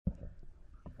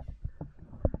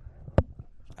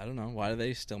I don't know. Why do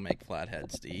they still make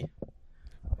flatheads, D?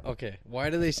 Okay, why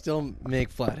do they still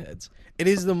make flatheads? It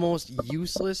is the most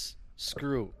useless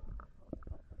screw.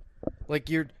 Like,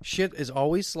 your shit is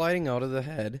always sliding out of the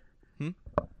head.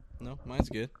 No, mine's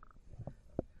good.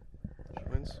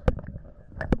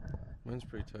 Mine's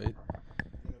pretty tight.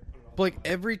 But, like,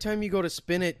 every time you go to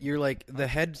spin it, you're like, the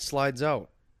head slides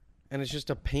out. And it's just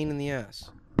a pain in the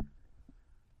ass.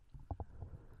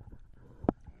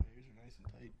 Yours are nice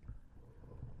and tight.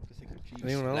 Just like a cheese.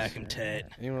 Anyone else? Like 'em tight.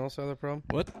 Anyone else have that problem?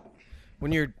 What?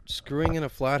 When you're screwing in a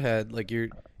flathead, like, you're...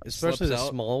 Especially Slips the out.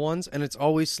 small ones, and it's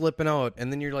always slipping out,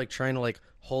 and then you're, like, trying to, like,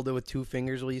 hold it with 2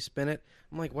 fingers while you spin it.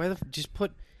 I'm like, why the... Just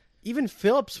put... Even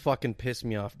Phillips fucking pissed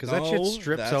me off, because that shit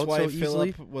strips that's out why so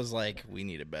easily. Phillip was like, we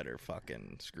need a better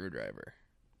fucking screwdriver.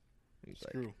 He's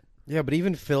Screw. like, Yeah, but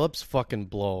even Phillips fucking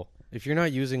blow. If you're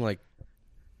not using like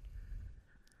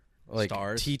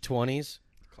Stars? T20s,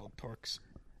 Called Torx.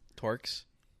 Torx,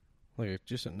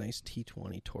 just a nice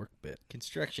T20 torque bit.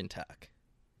 construction tack.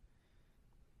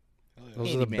 Hell yeah. Those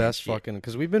are the Handyman best shit. fucking,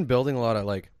 because we've been building a lot of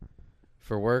like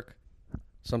for work.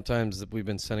 Sometimes we've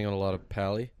been sending out a lot of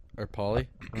poly. I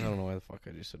don't know why the fuck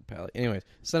I just said poly. Anyways,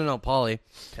 sending out poly,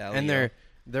 and they're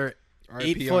RIP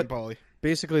 8 on foot. Polly.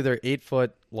 Basically, they're 8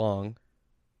 foot long,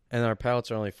 and our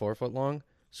pallets are only 4 foot long.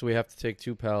 So we have to take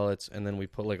 2 pallets, and then we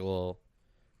put like a little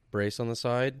brace on the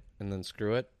side, and then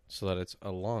screw it so that it's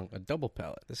a double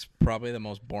pallet. This is probably the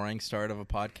most boring start of a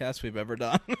podcast we've ever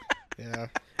done. Yeah.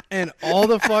 And all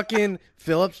the fucking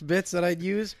Phillips bits that I'd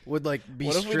use would like be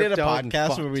What if stripped we did a out and podcast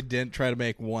fucked. where we didn't try to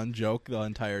make one joke the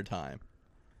entire time?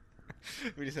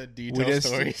 We just had We detailed just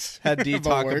stories. had D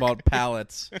talk work. about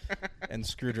pallets and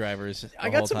screwdrivers. I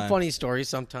the got whole some time. funny stories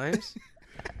sometimes.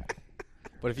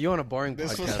 But if you want a boring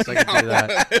This was podcast, I could do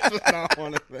that. This was not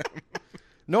one of them.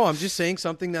 No, I'm just saying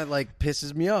something that like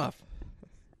pisses me off.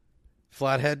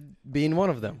 Flathead being one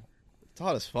of them. It's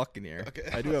hot as fuck in here. Okay.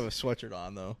 I do have a sweatshirt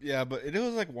on though. Yeah, but it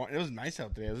was like it was nice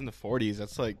out today. It was in the 40s.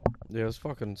 That's like Yeah, it was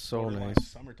fucking so borderline nice.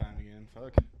 summertime again.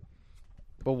 Fuck.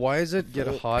 But why is it get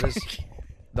hot as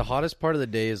the hottest part of the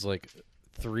day is like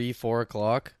 3-4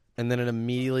 o'clock, and then it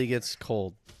immediately gets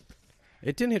cold.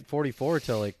 It didn't hit 44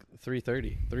 till like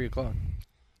 3:30, 3 o'clock.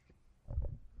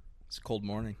 It's a cold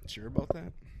morning. Sure about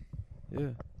that? Yeah,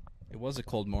 It was a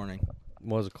cold morning. it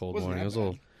was a cold Wasn't morning. that It was a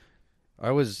little.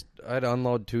 I'd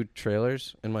unload 2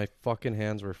 trailers, and my fucking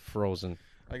hands were frozen.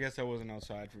 I guess I wasn't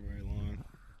outside for very long.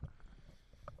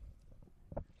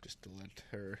 Just to let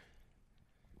her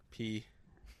pee.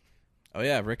 Oh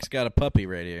yeah, Rick's got a puppy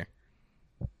right here.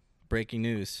 Breaking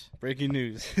news. Breaking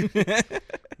news.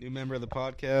 New member of the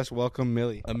podcast. Welcome,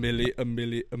 Millie. A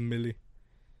milli.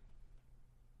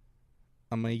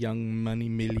 I'm a young money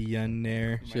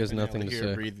millionaire. She has Might have nothing been to able hear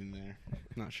her say. breathing there.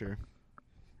 Not sure.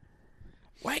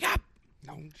 Wake up!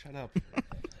 No, shut up.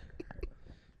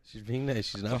 She's being nice.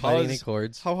 She's So not how biting any is-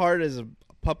 cords. How hard is a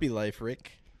puppy life,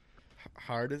 Rick?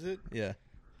 Hard is it? Yeah.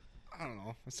 I don't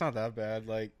know. It's not that bad.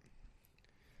 Like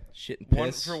Shit and one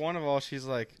piss. for one of all, she's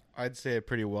like I'd say a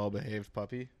pretty well behaved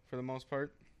puppy for the most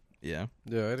part. Yeah.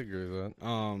 Yeah, I'd agree with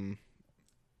that.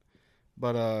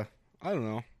 But I don't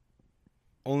know.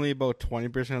 Only about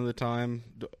 20% of the time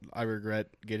I regret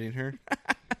getting her.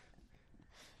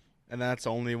 And that's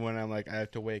only when I'm like I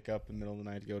have to wake up in the middle of the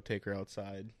night to go take her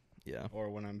outside, Yeah. or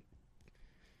when I'm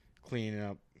cleaning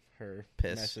up her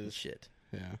Piss. messes. Shit.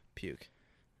 Yeah, Puke.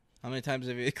 How many times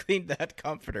have you cleaned that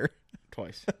comforter?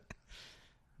 twice.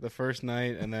 The first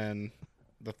night and then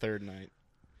the third night.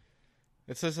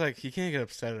 It's just like you can't get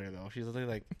upset at her though. She's literally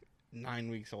like 9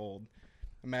 weeks old.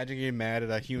 Imagine getting mad at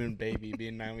a human baby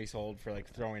being 9 weeks old for like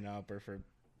throwing up or for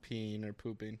peeing or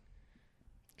pooping.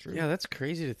 True. Yeah, that's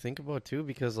crazy to think about too,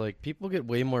 because like people get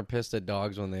way more pissed at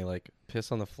dogs when they like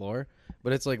piss on the floor.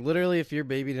 But it's like literally if your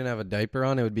baby didn't have a diaper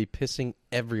on, it would be pissing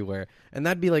everywhere. And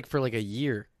that'd be like for like a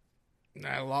year.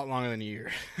 Nah, a lot longer than a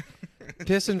year.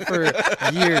 Pissing for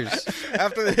years.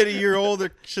 After they hit a year old, they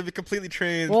should be completely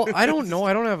trained. Well, I don't know.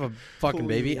 I don't have a fucking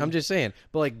baby. I'm just saying.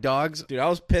 But like dogs, Dude, I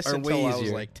was pissed Are until way I was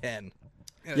easier. like 10.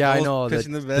 yeah, I Those know.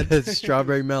 pissing That, the bed. that's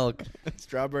strawberry milk.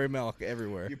 Strawberry milk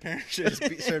everywhere. Your parents should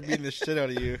just start beating the shit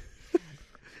out of you.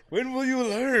 When will you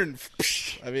learn?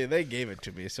 I mean, they gave it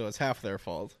to me, so it's half their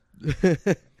fault.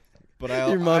 But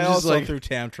Your mom's I just also like- threw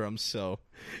tantrums, so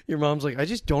Your mom's like, I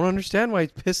just don't understand why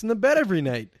he's pissing the bed every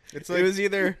night. It's it like was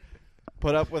either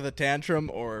put up with a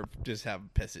tantrum or just have him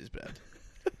piss his bed.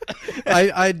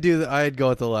 I'd go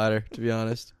with the latter, to be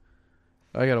honest.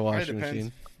 I got a it washing depends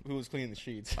machine. who was cleaning the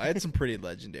sheets. I had some pretty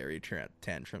legendary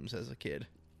tantrums as a kid.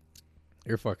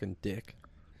 You're a fucking dick.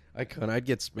 I couldn't. I'd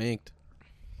get spanked.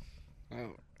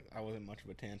 I wasn't much of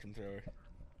a tantrum thrower.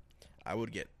 I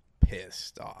would get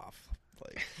pissed off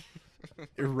like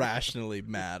irrationally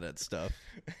mad at stuff.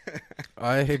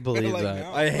 I believe Like that.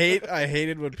 now. I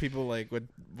hated when people like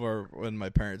when my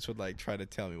parents would like try to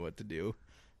tell me what to do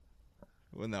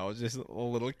when I was just a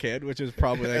little kid, which is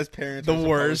probably like As parents, the are supposed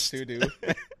worst. to do.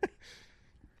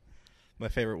 My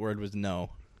favorite word was no.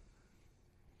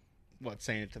 What,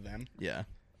 saying it to them? Yeah,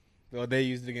 Well, they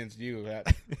used it against you.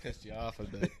 That pissed you off a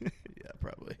bit. yeah,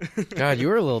 probably. God, you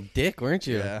were a little dick, weren't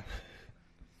you? Yeah,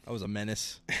 I was a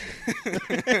menace.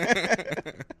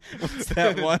 What's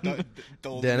that one?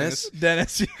 Dennis?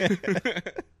 Dennis. Yeah.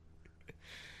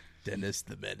 Dennis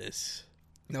the Menace.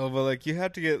 No, but like you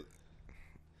have to get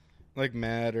like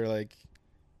mad or like,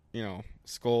 you know,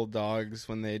 scold dogs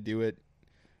when they do it.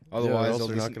 Otherwise, else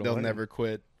they're not gonna they'll learn. never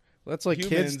quit. That's like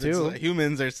kids it's too. like-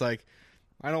 humans are just like,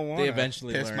 I don't want. They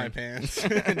eventually piss learn. my pants. It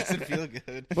doesn't feel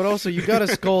good. But also, you gotta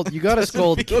scold. You gotta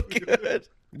scold. Feel good.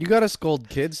 You gotta scold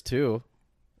kids too,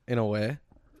 in a way.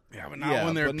 Yeah, but Yeah,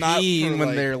 when they're but not peeing, for, when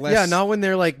like- they're less. Yeah, not when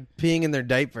they're like peeing in their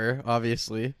diaper,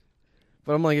 obviously.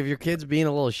 But I'm like, if your kid's being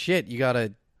a little shit, you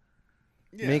gotta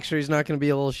Yeah. make sure he's not gonna be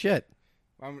a little shit.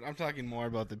 I'm talking more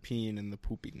about the peeing and the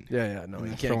pooping. Yeah, no, And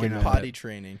you the can't throwing get up. mad. Potty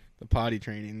training. The potty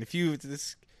training. If you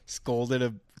just scolded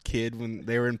a kid when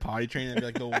they were in potty training,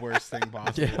 that'd be like the worst thing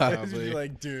possible. Yeah. Probably.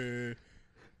 like, dude.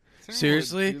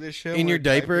 Seriously? Do this shit In with your a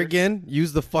diaper again?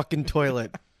 Use the fucking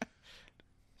toilet.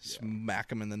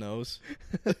 Smack him in the nose.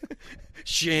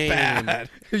 Shame. Bad.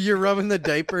 You're rubbing the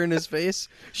diaper in his face?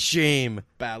 Shame.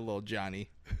 Bad little Johnny.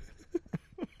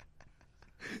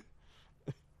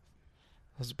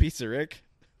 How's a pizza, Rick?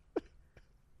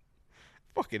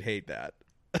 Fucking hate that.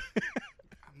 I'm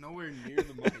nowhere near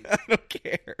the mic. I don't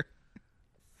care.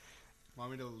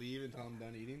 Want me to leave until I'm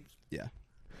done eating? Yeah.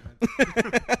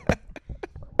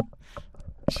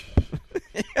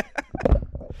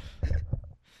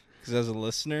 Because as a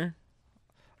listener,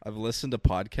 I've listened to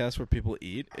podcasts where people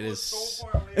eat. It is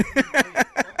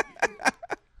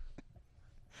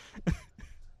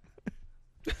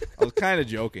I was kind of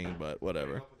joking, but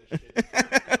whatever.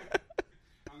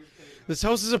 This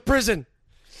house is a prison.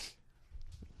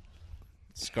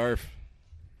 Scarf.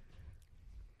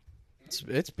 It's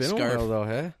been Scarf. a while though,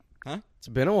 huh? Huh? It's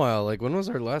been a while. Like, when was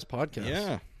our last podcast?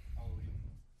 Yeah.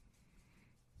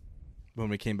 When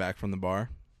we came back from the bar.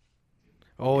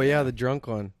 Oh yeah, the drunk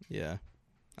one. Yeah.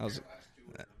 That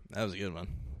was a good one.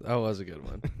 That was a good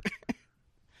one.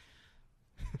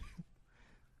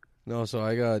 No, so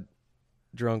I got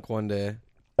drunk one day,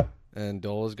 and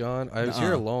Dole was gone. I was here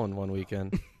Nuh-uh. alone one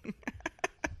weekend.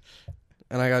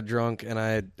 And I got drunk, and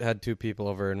I had two people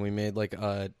over, and we made like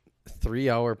a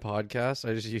 3-hour podcast.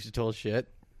 I just used to tell shit.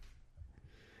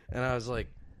 And I was like,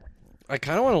 I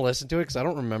kind of want to listen to it because I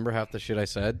don't remember half the shit I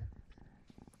said.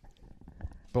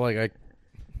 But like,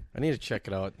 I need to check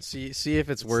it out. See if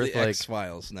it's worth the like.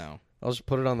 X-Files now. I'll just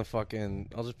put it on the fucking.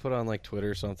 I'll just put it on like Twitter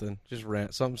or something. Just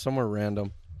somewhere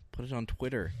random. Put it on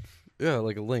Twitter. Yeah,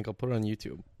 like a link. I'll put it on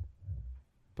YouTube.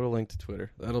 Put a link to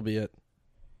Twitter. That'll be it.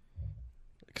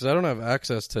 Because I don't have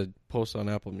access to post on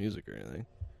Apple Music or anything.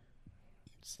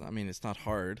 It's not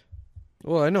hard.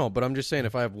 Well, I know, but I'm just saying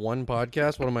if I have one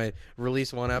podcast, what am I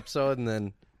release one episode and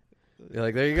then you're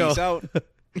like, there you go. Peace out.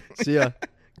 See ya.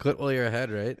 Quit while you're ahead,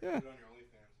 right? Yeah.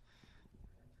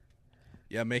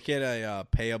 Yeah, make it a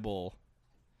payable.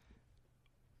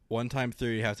 One time through,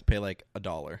 you have to pay like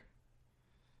 $1.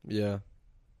 Yeah.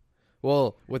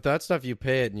 Well, with that stuff, you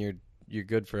pay it and you're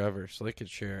good forever, so they could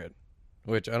share it.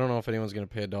 Which I don't know if anyone's gonna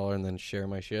pay $1 and then share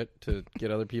my shit to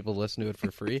get other people to listen to it for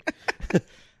free.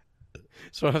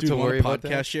 So I don't have to worry about podcast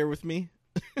that. share with me.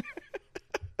 Did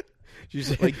you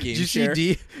see, Like game did you share?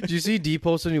 see Did you see D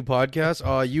post a new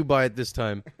podcast? You buy it this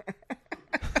time.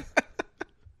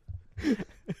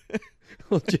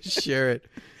 We'll just share it.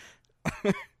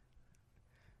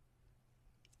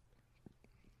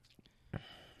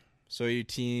 So you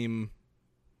team,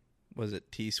 was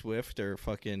it T Swift or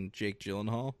fucking Jake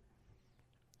Gyllenhaal?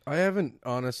 I haven't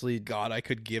honestly. God, I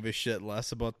could give a shit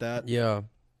less about that. Yeah.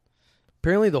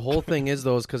 Apparently, the whole thing is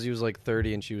though, is because he was like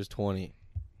 30 and she was 20.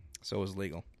 So it was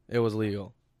legal. It was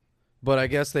legal. But I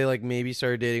guess they like maybe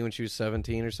started dating when she was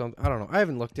 17 or something. I don't know. I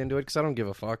haven't looked into it because I don't give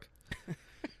a fuck.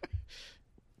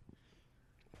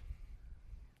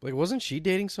 Like, wasn't she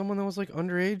dating someone that was like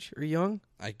underage or young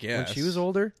I guess. when she was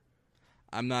older?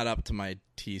 I'm not up to my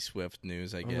T Swift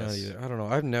news, I I'm not guess. either. I don't know.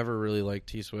 I've never really liked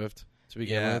T Swift to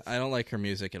begin Yeah, with. I don't like her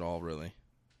music at all, really.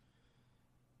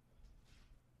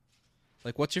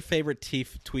 Like, what's your favorite T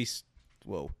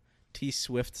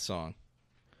Swift song?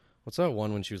 What's that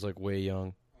one when she was like way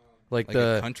young? Like, Like a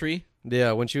the country?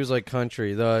 yeah, when she was like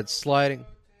country, the sliding.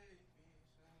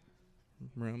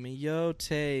 Romeo,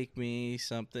 take me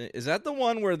something. Is that the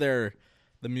one where they're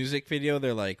the music video,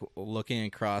 they're like looking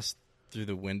across through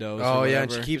the windows. Oh or yeah, and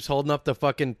whatever. she keeps holding up the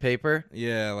fucking paper.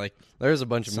 Yeah, like There's a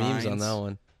bunch of memes on Signs. that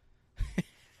one.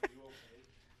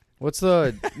 What's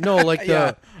the like the yeah.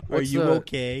 Are what's you the-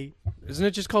 okay? Isn't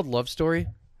it just called Love Story?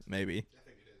 Maybe.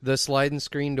 The sliding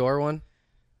screen door one.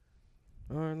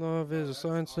 Our love is a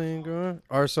sliding screen door.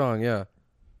 Our song, yeah.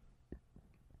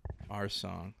 Our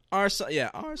song. Our song. Yeah,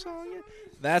 our song. Yeah.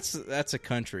 That's a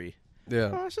country.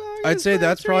 Yeah. Our song I'd is say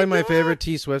that's probably my country favorite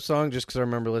T Swift song just because I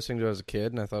remember listening to it as a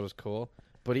kid and I thought it was cool.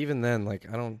 But even then, like,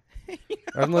 I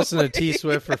haven't listened to T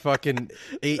Swift for fucking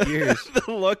 8 years.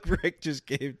 The look Rick just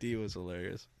gave to you was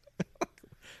hilarious.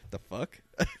 The fuck?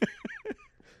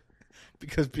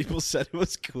 Because people said it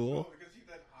was cool.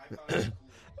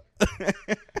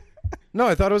 No,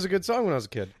 I thought it was a good song when I was a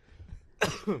kid.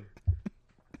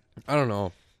 I don't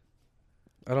know.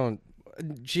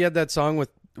 She had that song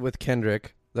with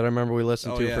Kendrick that I remember we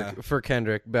listened Oh, to yeah. for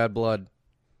Kendrick, Bad Blood.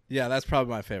 Yeah, that's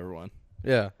probably my favorite one.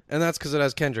 Yeah. And that's because it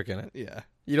has Kendrick in it. Yeah.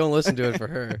 You don't listen to it for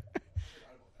her.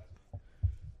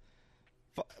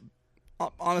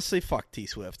 Honestly, fuck T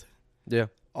Swift. Yeah.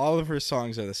 All of her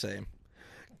songs are the same.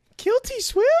 Kill T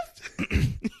Swift?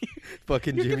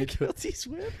 Fucking You're Jimmy gonna kill T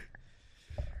Swift?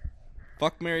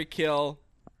 Fuck, Mary, kill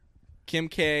Kim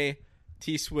K,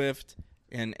 T Swift,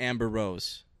 and Amber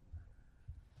Rose.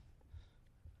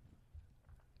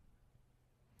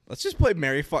 Let's just play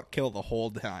Mary, fuck, kill the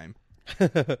whole time.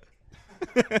 To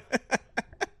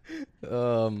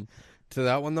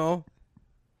that one though,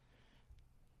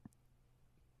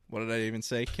 What did I even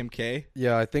say? Kim K?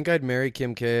 yeah, I think I'd marry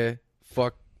Kim K,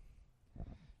 fuck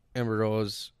Amber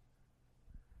Rose,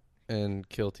 and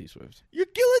kill T Swift. You're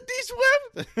killing T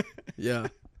Swift? Yeah.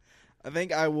 I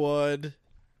think I would.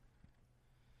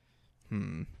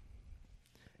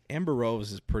 Amber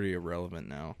Rose is pretty irrelevant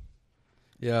now.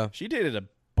 Yeah. She dated a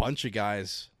bunch of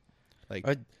guys, like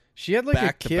She had like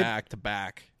back a kid. to back to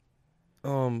back.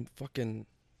 Fucking.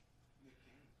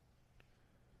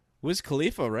 Wiz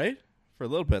Khalifa, right? For a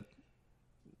little bit.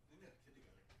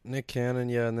 Nick Cannon,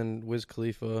 yeah, and then Wiz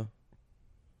Khalifa.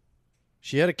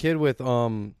 She had a kid with Did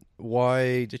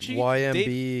she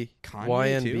YMB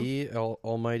Kanye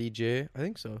Almighty J. I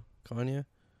think so. Kanye.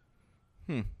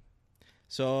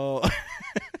 So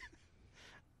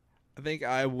I think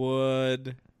I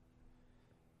would.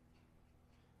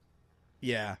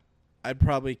 Yeah, I'd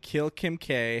probably kill Kim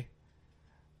K.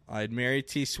 I'd marry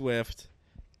T Swift,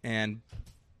 and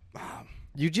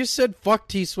You just said fuck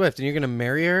T Swift, and you're gonna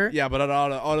marry her? yeah, but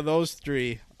out of those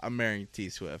three, I'm marrying T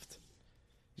Swift.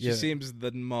 She Yeah. seems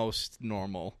the most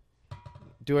normal.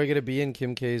 Do I get to be in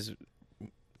Kim K's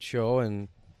show and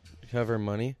have her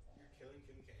money?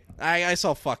 I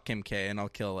saw fuck Kim K, and I'll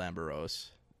kill Amber Rose.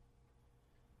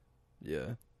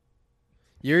 Yeah.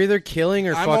 You're either killing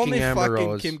or I'm fucking only Amber fucking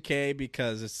Rose. Kim K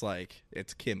because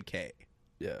it's Kim K.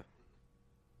 Yeah.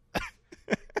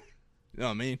 You know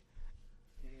what I mean?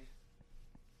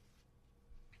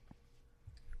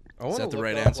 I wanna that the look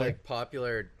right up, answer? Like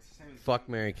popular fuck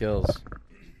Mary kills.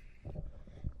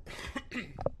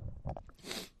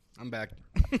 I'm back.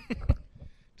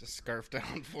 Just scarf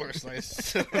down 4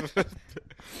 slices.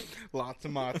 Lots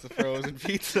of matzo frozen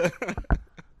pizza.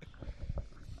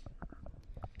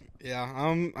 Yeah,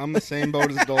 I'm the same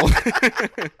boat as Dole.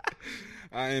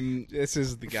 This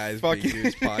is the Guys Fuck. Being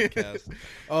Dudes podcast.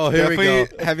 Oh, here we go.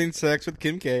 Definitely having sex with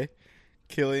Kim K,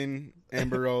 killing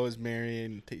Amber Rose,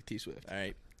 marrying T Swift. All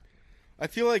right. I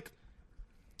feel like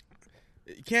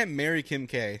you can't marry Kim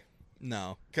K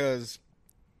No. because,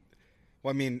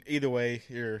 well, I mean, either way,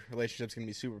 your relationship's gonna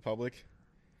be super public.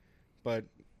 But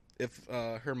if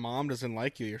her mom doesn't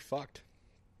like you, you're fucked.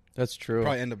 That's true.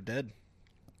 Probably end up dead.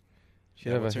 She'd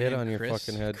have a what's her hit name? on your Chris?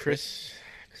 fucking head.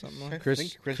 Something I like Chris-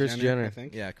 think Kris Jenner. I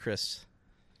think. Yeah, Chris.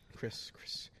 Chris.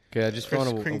 Okay, I just Kris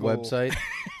found a Kringle. website.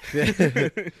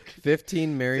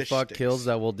 15 Mary Fish fuck sticks. kills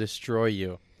that will destroy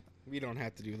you. We don't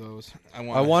have to do those.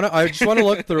 I just want to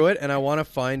look through it, and I want to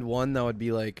find one that would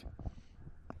be like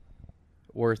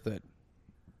worth it.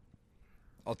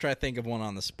 I'll try to think of one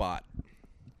on the spot.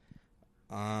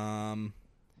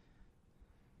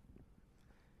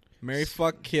 Mary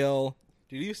fuck kill.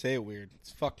 Dude, you say it weird.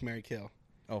 It's fuck, marry, kill.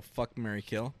 Oh, fuck Mary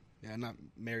kill. Yeah, not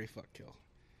marry, fuck, kill.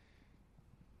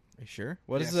 Are you sure?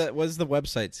 What Yes. is that? What does the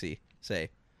website say?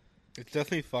 It's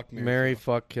definitely fuck, marry, Mary kill.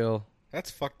 fuck kill.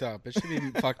 That's fucked up. It should be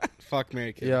fuck,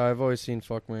 marry, kill. Yeah, I've always seen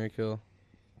fuck Mary kill.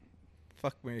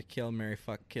 Fuck Mary kill. Mary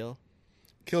fuck kill.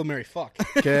 Kill, marry, fuck.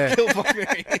 Okay. Kill, fuck,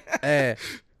 marry. Hey,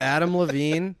 Adam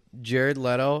Levine, Jared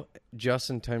Leto,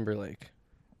 Justin Timberlake.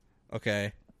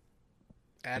 Okay.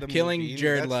 Adam Killing Levine,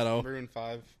 Jared that's Leto. Maroon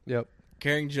 5. Yep.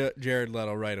 Carrying Jared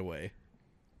Leto right away.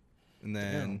 And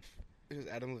then It was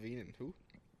Adam Levine and who?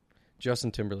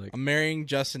 Justin Timberlake. I'm marrying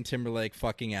Justin Timberlake,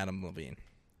 fucking Adam Levine.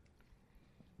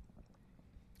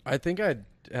 I think I'd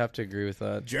have to agree with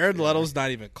that. Jared Leto's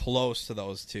not even close to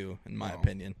those two, in my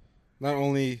opinion. Not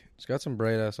only He's got some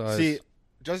bright ass eyes. see,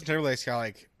 Justin Timberlake's got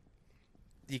like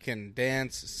he can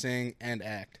dance, sing, and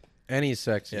act, and he's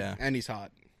sexy. Yeah. and he's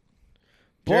hot.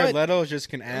 But- Jared Leto just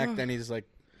can act, and he's like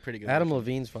pretty good. Adam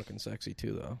Levine's fucking sexy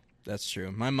too, though. That's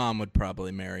true. My mom would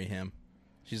probably marry him.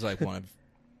 She's like one of...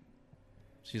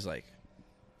 She's like...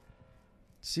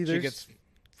 See, She there's gets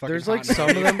fucking there's hot like in some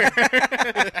of them.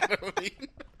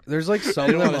 There's like I some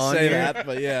of didn't them want to on say here. that,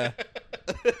 but yeah.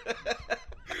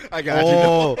 I got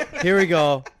Oh, here we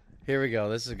go. Here we go.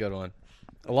 This is a good one.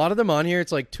 A lot of them on here,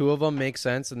 it's like two of them make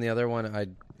sense, and the other one I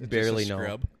barely know.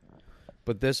 Scrub.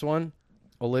 But this one,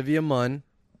 Olivia Munn,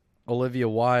 Olivia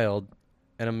Wilde,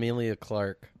 and Amelia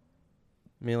Clark.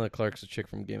 Amelia Clark's a chick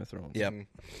from Game of Thrones. Yep.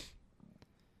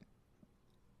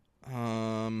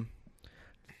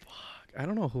 I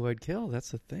don't know who I'd kill.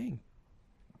 That's the thing.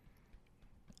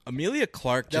 Amelia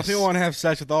Clark just... Definitely want to have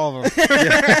sex with all of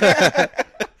them.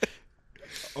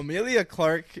 Amelia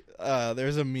Clark,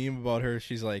 there's a meme about her.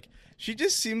 She's like... She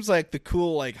just seems like the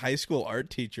cool like high school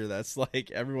art teacher that's like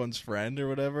everyone's friend or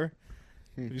whatever.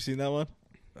 Have you seen that one?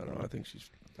 I don't know. I think she's.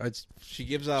 She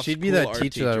gives off She'd be cool that art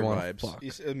teacher that I want vibes. to fuck.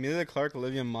 You said Amelia Clark,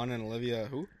 Olivia Munn, and Olivia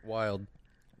who? Wild.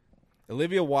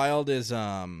 Olivia Wilde is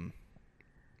what's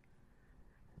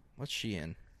she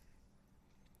in?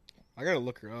 I gotta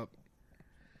look her up.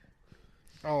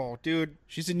 Oh, dude,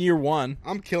 She's in Year One.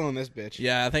 I'm killing this bitch.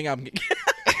 Yeah, I think I'm.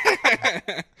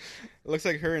 It looks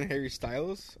like her and Harry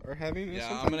Styles are having. Or Yeah,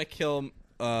 something. I'm gonna kill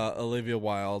Olivia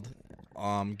Wilde.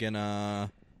 I'm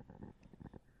gonna.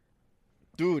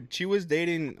 Dude, she was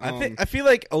dating. I feel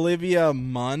like Olivia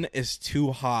Munn is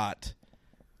too hot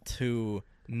to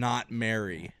not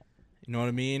marry. You know what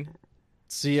I mean?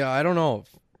 See, I don't know.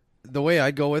 The way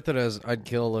I'd go with it is I'd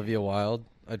kill Olivia Wilde.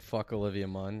 I'd fuck Olivia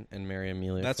Munn and marry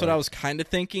Amelia. That's Clark. what I was kind of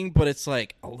thinking, but it's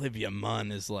like Olivia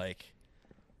Munn is like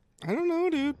I don't know,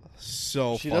 dude.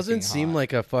 so. She fucking doesn't seem hot.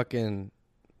 like a fucking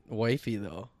wifey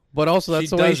though. But also that's She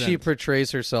the way she doesn't.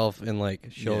 portrays herself in like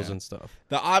shows Yeah. and stuff.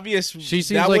 the obvious. She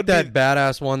seems like would that be-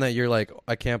 badass one that you're like,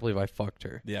 I can't believe I fucked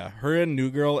her. Yeah, her and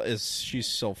New Girl is she's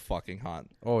so fucking hot.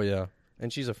 Oh yeah,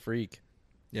 and she's a freak.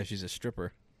 Yeah, she's a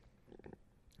stripper.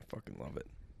 I fucking love it.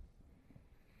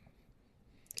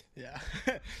 Yeah,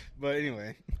 but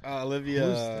anyway, Who's Olivia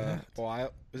that?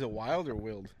 Wilde. Is it Wild or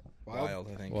Wild? Wild,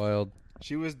 I think. Wild.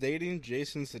 She was dating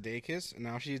Jason Sudeikis, and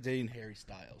now she's dating Harry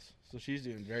Styles. So she's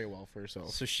doing very well for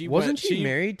herself. So she Wasn't went, she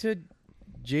married to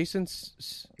Jason?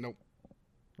 Nope.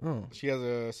 Oh, She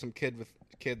has some kids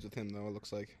with him though. It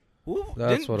looks like. Ooh,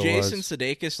 That's didn't what it Jason was.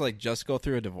 Sudeikis like just go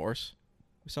through a divorce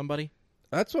with somebody?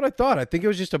 that's what I thought. I think it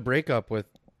was just a breakup with.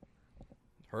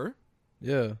 Her?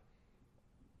 Yeah.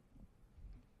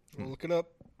 We'll look it up.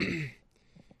 We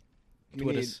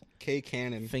What need is- Kay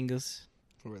Cannon, Fingers.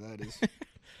 whoever that is.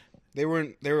 They were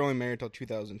only married till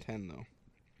 2010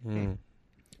 though. Hmm.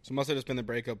 So it must have just been the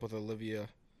breakup with Olivia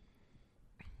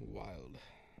Wilde.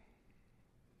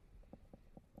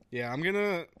 Yeah, I'm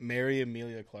gonna marry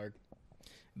Amelia Clark.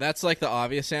 That's like the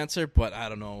obvious answer, but I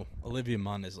don't know. Olivia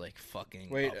Munn is like fucking.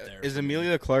 Wait, up there is for me.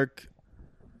 Amelia Clark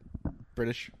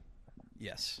British?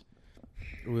 Yes.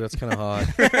 Ooh, that's kind of hot.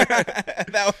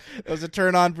 that was a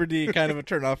turn on for D, kind of a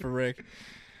turn off for Rick.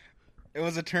 It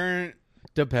was a turn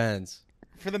Depends.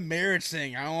 for the marriage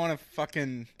thing. I don't want to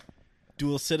fucking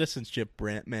Dual citizenship,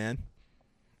 Brant man.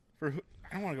 for.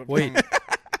 I don't want to go. Wait.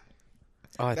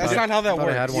 Oh, I That's thought- not how that thought I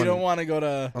works. had You one. don't want to go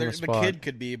to. On The the spot. kid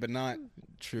could be, but not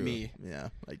True. me. Yeah,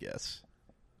 I guess.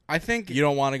 I think. You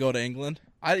don't want to go to England?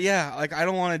 I I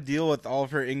don't want to deal with all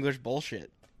of her English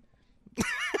bullshit. She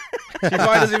probably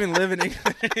doesn't even live in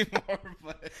England anymore.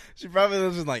 But She probably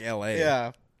lives in like L.A.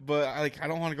 yeah, but I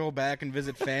don't want to go back and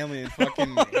visit family in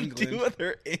fucking What do England. with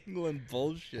her England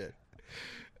bullshit?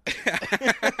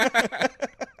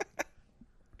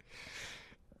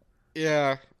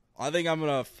 Yeah, I think I'm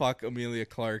gonna fuck Amelia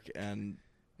Clark and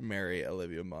marry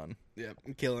Olivia Munn. yeah,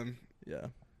 and killing Yeah,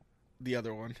 the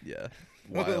other one. yeah.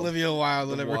 Olivia Wilde,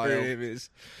 The whatever Wild. her name is.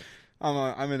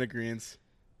 I'm in agreement.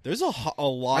 There's a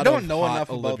lot. I don't of know hot enough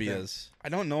about Olivias. I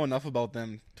don't know enough about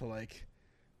them to like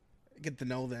get to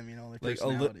know them. You know, their Like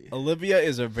personality. Olivia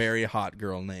is a very hot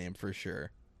girl name for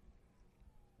sure.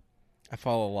 I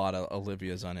follow a lot of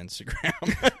Olivias on Instagram.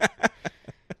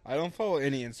 I don't follow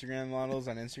any Instagram models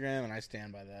on Instagram, and I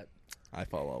stand by that. I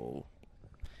follow.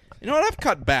 You know what? I've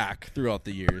cut back throughout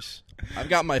the years. I've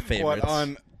got my favorites.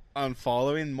 What on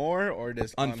following more or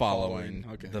just Unfollowing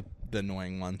Okay, the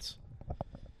annoying ones.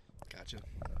 gotcha.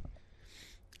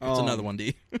 It's another one,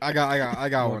 D. I got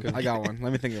one. Okay. I got one.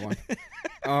 Let me think of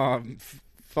one.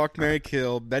 Fuck, marry,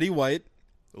 kill. Betty White,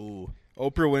 Ooh.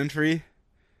 Oprah Winfrey,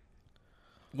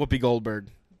 Whoopi Goldberg.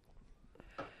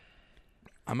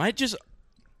 I might just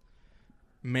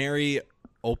marry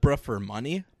Oprah for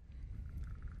money.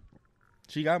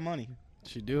 She got money.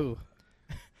 She do.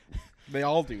 They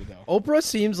all do, though. Oprah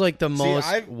seems like the most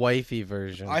I- wifey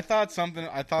version. I thought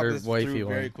Or this wifey through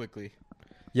very one. quickly.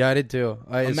 Yeah, I did too.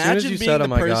 As soon as Imagine you being said the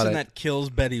them, I got person it. that kills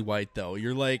Betty White, though.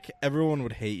 You're like, everyone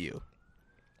would hate you.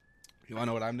 You want to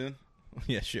know what I'm doing?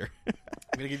 Yeah, sure. I'm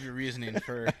gonna give you reasoning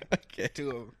for Okay. two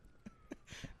of them.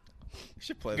 We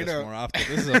should play You this know- more often.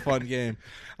 This is a fun game.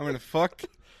 I'm gonna fuck.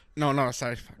 No,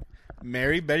 sorry. Fuck.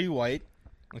 Marry Betty White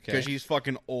Okay. because she's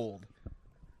fucking old.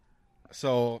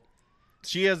 So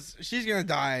she's gonna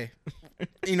die.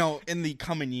 In the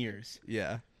coming years.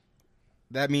 Yeah.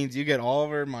 That means you get all of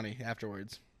her money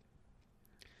afterwards.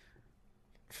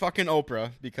 Fucking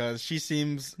Oprah, because she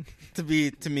seems to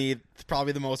be, to me,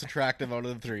 probably the most attractive out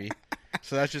of the three.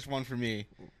 So that's just one for me.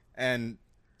 And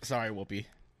sorry, Whoopi.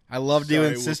 I love Sorry,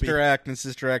 doing Whoopi. Sister Act and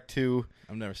Sister Act 2.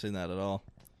 I've never seen that at all.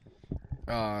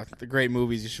 The great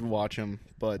movies, you should watch them.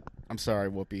 But I'm sorry,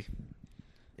 Whoopi.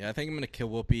 Yeah, I think I'm going to kill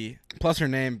Whoopi. Plus her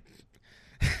name.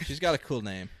 She's got a cool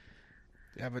name.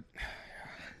 Yeah, but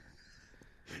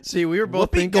See, we were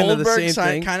both Whoopi thinking of the Goldberg same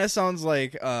thing. kind of sounds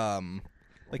like a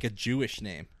Jewish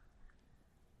name.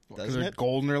 is Doesn't her it?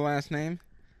 Gold in her last name?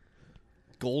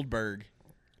 Goldberg.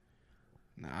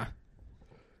 Nah.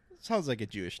 Sounds like a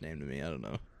Jewish name to me. I don't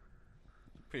know.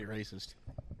 Pretty racist.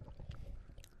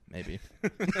 Maybe.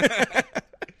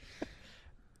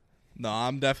 No,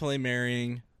 I'm definitely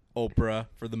marrying Oprah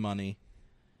for the money.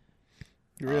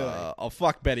 Really? I'll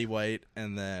fuck Betty White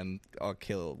and then I'll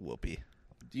kill Whoopi.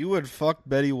 You would fuck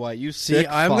Betty White. You See, sick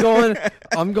I'm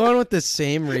fuck. going with the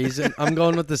same reason. I'm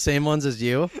going with the same ones as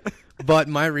you. But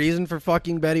my reason for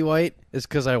fucking Betty White is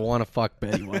because I want to fuck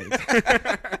Betty White.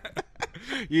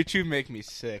 You two make me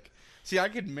sick. See, I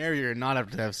could marry her and not have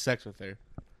to have sex with her.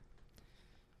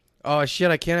 Oh shit!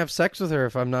 I can't have sex with her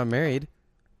if I'm not married.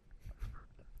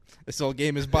 This whole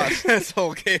game is bust. This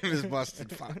whole game is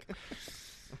busted. Fuck.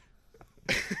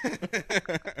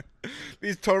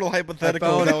 These total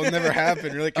hypotheticals that will never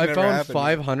happen. Really, can I never found happen.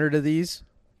 500 of these,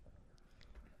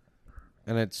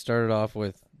 and it started off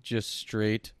with just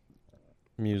straight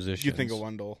musicians. You think of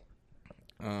Wendell?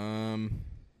 Let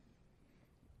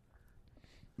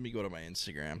me go to my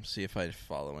Instagram, see if I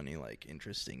follow any like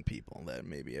interesting people that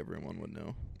maybe everyone would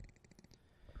know.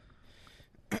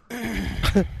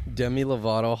 Demi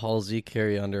Lovato, Halsey,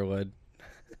 Carrie Underwood.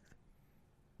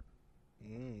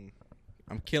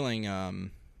 I'm killing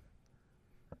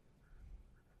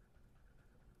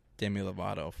Demi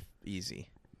Lovato easy.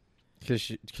 Because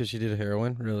she did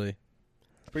heroin, really.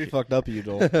 Pretty fucked up, you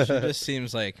Joel. She just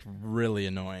seems like really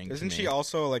annoying. Isn't to she me.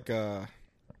 also like a?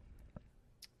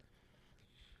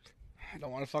 I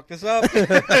don't want to fuck this up.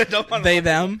 I don't wanna They fuck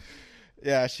them? this up.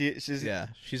 Yeah, she's. Yeah,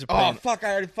 she's a. Oh pain. fuck!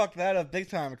 I already fucked that up big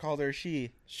time. I called her a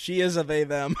she. She is a they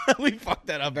them. We fucked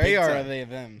that up. They big are time. a they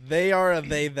them. They are a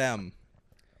they them.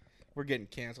 We're getting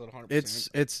canceled 100%.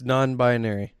 It's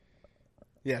non-binary.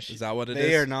 yeah. Is that what it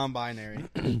they is? are non-binary.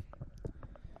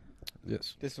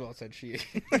 Yes. This is what said she.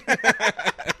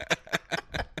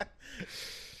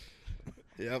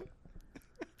 Yep.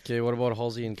 Okay, what about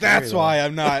Halsey and Carrie? That's though? why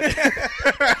I'm not.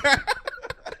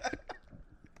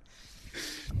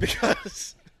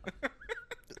 Because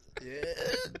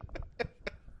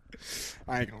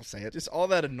I ain't gonna say it. Just all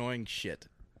that annoying shit.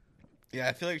 Yeah,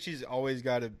 I feel like she's always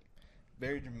got a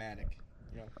very dramatic.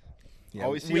 You know, Yeah,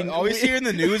 always see her in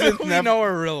the news. It's we never, know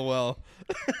her real well.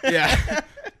 yeah,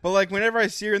 but like whenever I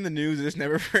see her in the news, it's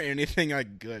never for anything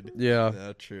like good. Yeah.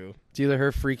 Yeah, true. It's either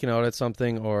her freaking out at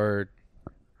something or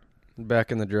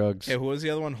back in the drugs. Okay, who was the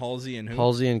other one? Halsey and who?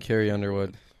 Halsey and Carrie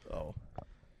Underwood. Oh.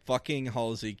 Fucking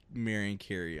Halsey marrying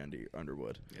Carrie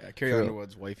Underwood. Yeah, Carrie True.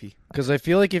 Underwood's wifey. Because I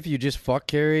feel like if you just fuck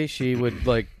Carrie, she would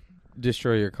like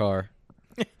destroy your car.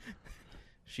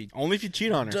 She Only if you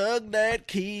cheat on her. dug that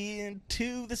key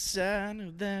into the side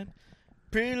of that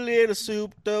pretty little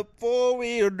souped up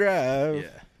 4-wheel drive. Yeah.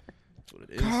 That's what it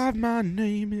is. Carved my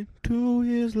name into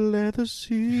his leather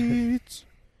seats.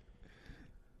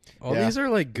 All Yeah. these are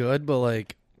like good, but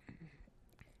like,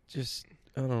 just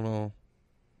I don't know.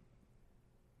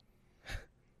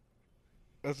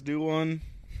 Let's do one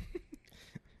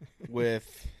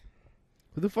with.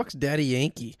 Who the fuck's Daddy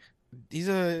Yankee? He's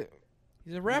a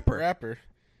rapper.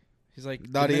 He's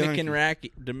like Daddy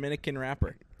Dominican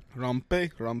rapper.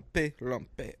 Rompe, rompe,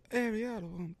 rompe. Ariado,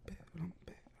 rompe, rompe,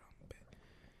 rompe.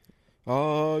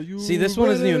 See, this one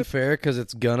isn't even fair because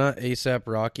it's Gunna, ASAP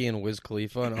Rocky, and Wiz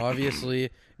Khalifa, and obviously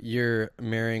you're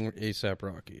marrying ASAP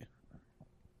Rocky.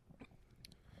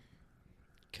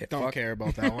 Don't care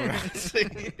about that one.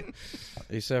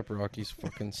 ASAP Rocky's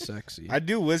fucking sexy. I'd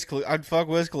fuck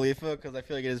Wiz Khalifa because I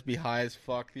feel like it'd just be high as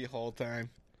fuck the whole time.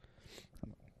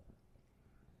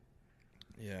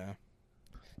 Yeah.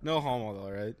 No homo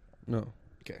though, right? No.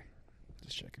 Okay,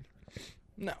 just checking.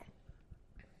 No.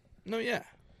 No, yeah.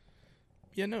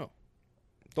 Yeah, no.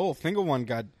 Oh, finger one,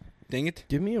 god dang it.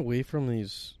 Get me away from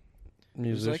these It's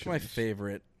musicians. like my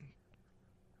favorite,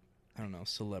 I don't know,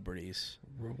 celebrities.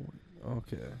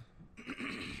 Okay.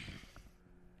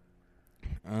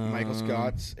 Michael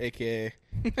Scott's, a.k.a.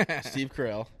 Steve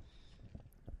Carell.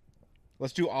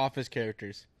 Let's do Office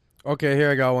characters. Okay,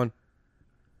 here I got one.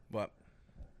 What?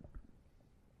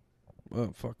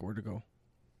 Oh, fuck, where'd it go?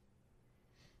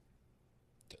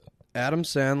 Adam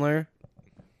Sandler,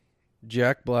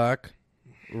 Jack Black,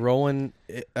 Rowan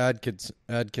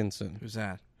Atkinson. Who's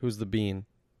that? Who's the Bean?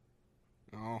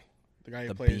 Oh, the guy who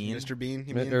The plays Bean? Mr. Bean,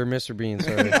 you mean? Or Mr. Bean,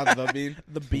 sorry. Not the Bean.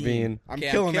 The Bean. I'm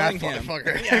Okay, killing that killing him.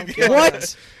 motherfucker. Yeah, I'm killing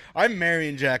What? I'm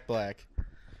marrying Jack Black.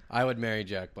 I would marry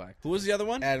Jack Black. Who was the other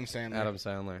one? Adam Sandler. Adam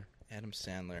Sandler. Adam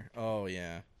Sandler. Oh,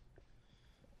 yeah.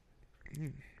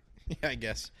 Yeah, I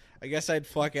guess I'd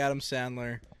fuck Adam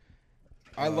Sandler.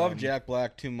 I love Jack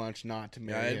Black too much not to Yeah,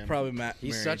 marry I'd him. probably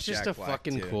He's marry such just Jack a Black,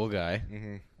 fucking too. cool guy.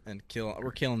 Mm-hmm. And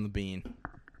we're killing the Bean.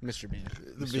 Mr. Bean.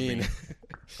 The Mr. Bean.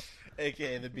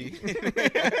 A.k.a. the Bean.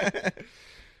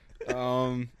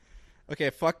 Okay,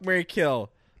 fuck, marry, kill.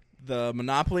 The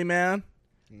Monopoly Man,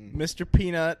 Mr.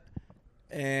 Peanut,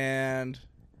 and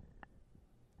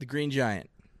the Green Giant.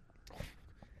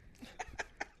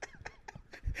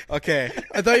 Okay.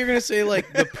 I thought you were going to say,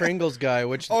 like, the Pringles guy,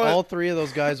 which Oh, all three of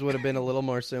those guys would have been a little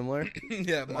more similar.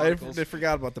 Yeah, I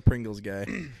forgot about the Pringles guy.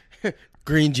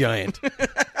 Green Giant.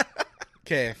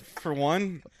 Okay, for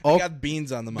one, I got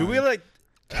beans on the mind. do we like?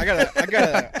 I got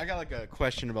like a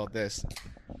question about this.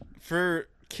 For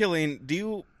killing, do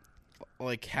you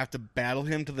like have to battle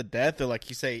him to the death, or like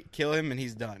you say kill him and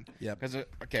he's done? Yep. Because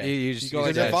okay, You just You go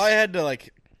because like if this. I had to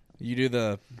like You do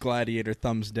the gladiator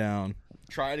thumbs down.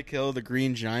 try to kill the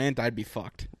Green Giant, I'd be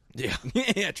fucked. Yeah.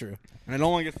 Yeah, true. And I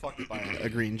don't want to get fucked by a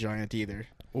Green Giant either.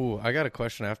 Ooh, I got a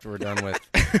question after we're done with.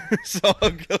 So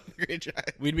I'll kill the Green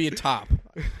Giant. We'd be a top.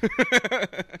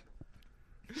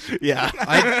 Yeah.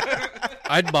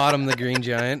 I'd bottom the Green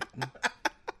Giant.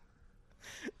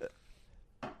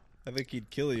 I think he'd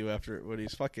kill you after when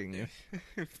he's fucking you.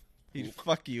 He'd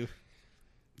fuck you.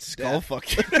 Skull Death. fuck.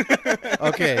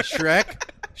 Okay, Shrek.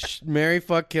 Mary,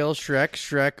 fuck, kill,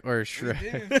 Shrek, or Shrek.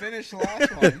 Didn't finish the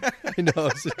last one. I know,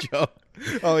 it's a joke.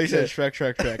 Oh, he said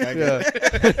Shrek. I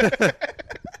get it.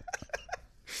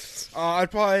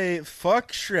 I'd probably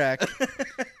fuck Shrek,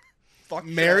 Fuck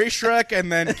marry Shrek,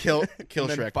 and then kill and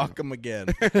then Shrek. fuck him again.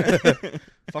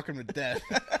 Fuck him to death.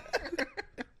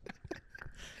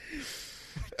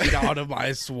 Get out of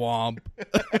my swamp.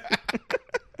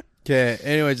 Okay,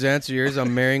 anyways, to answer yours,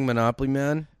 I'm marrying Monopoly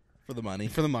Man. For the money.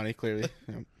 For the money, clearly.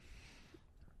 Yep.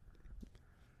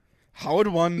 How would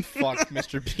one fuck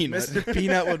Mr. Peanut? Mr.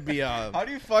 Peanut would be How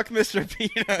do you fuck Mr.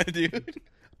 Peanut, dude?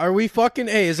 Are we fucking...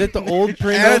 Hey, is it the old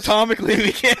Pringles? Anatomically,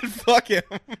 we can't fuck him.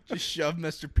 just shove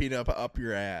Mr. Peanut up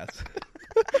your ass.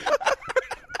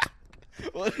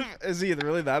 What if, is he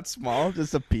really that small?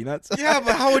 Just a peanut? Yeah,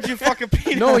 but how would you fuck a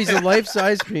peanut? No, he's a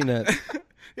life-size peanut.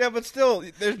 Yeah, but still,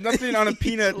 there's nothing on a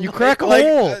peanut. You crack a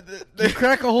hole. You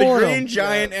crack a hole The in Green him.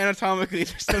 Giant, anatomically,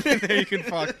 there's nothing there you can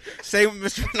fuck. Same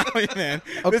with Mr. Monopoly Man.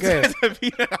 Okay. This is a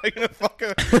peanut. How you gonna fuck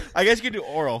him? I guess you could do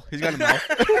oral. He's got a mouth.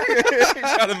 He's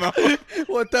got a mouth.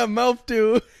 What that mouth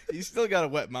do? He's still got a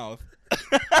wet mouth.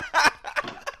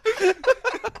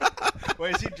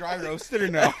 Wait, is he dry roasted or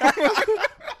no?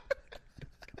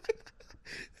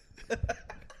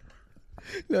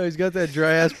 No, he's got that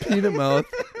dry-ass peanut mouth.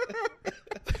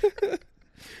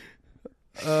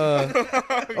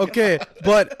 Okay,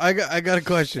 but I got a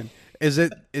question. Is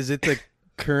it the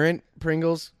current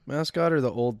Pringles mascot or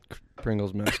the old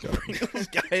Pringles mascot? This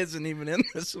guy isn't even in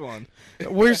this one.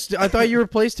 I thought you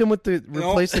replaced him with the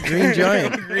the Green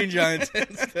Giant. Green Giant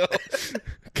still.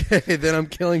 Okay, then I'm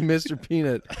killing Mr.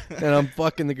 Peanut and I'm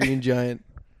fucking the Green Giant.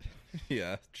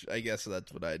 Yeah, I guess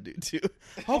that's what I'd do too.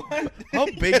 How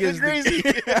big is crazy.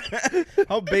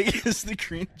 how big is the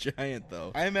Green Giant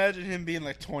though? I imagine him being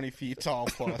like 20 feet tall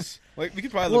plus. Like we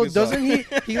could probably Well, look this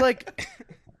doesn't up. he like...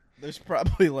 There's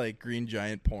probably like Green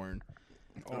Giant porn.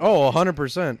 Oh,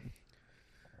 100%.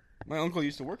 My uncle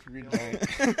used to work for Green Giant.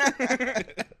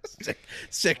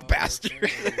 Sick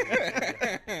bastard.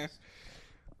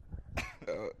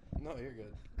 No, you're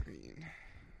good. Green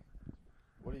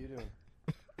What are you doing?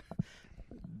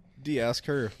 D, ask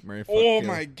her. Mary. Oh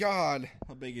my god.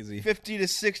 How big is he? 50 to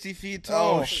 60 feet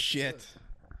tall. Oh shit.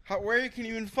 Where can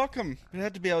you even fuck him? It'd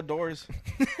have to be outdoors.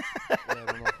 Yeah, I don't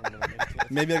know if I'm gonna make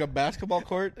it. Maybe like a basketball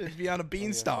court. It'd be on a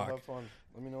beanstalk. Have fun.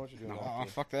 Let me know what you're doing. Oh,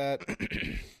 fuck that.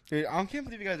 Dude, I can't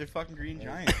believe you guys are fucking Green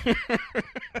Giant.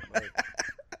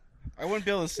 I wouldn't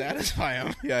be able to satisfy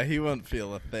him. Yeah, he wouldn't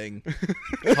feel a thing.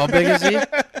 How big is he?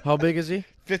 How big is he?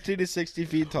 50 to 60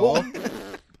 feet tall.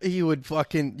 He would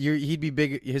fucking. He'd be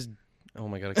big. Oh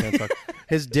my god, I can't talk.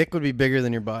 His dick would be bigger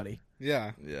than your body.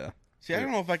 Yeah. Yeah. See, I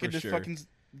don't know if I could For just sure. fucking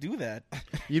do that.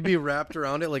 You'd be wrapped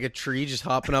around it like a tree, just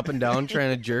hopping up and down, trying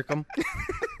to jerk him.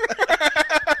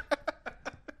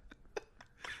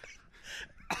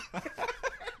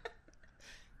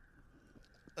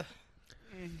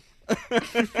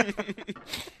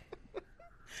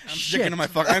 Sticking to my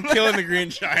I'm killing the Green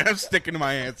Giant. I'm sticking to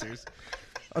my answers.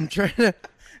 I'm trying to.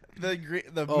 The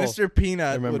Oh, Mr.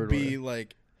 Peanut remembered would be what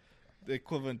like the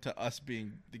equivalent to us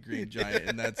being the Green Giant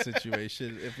in that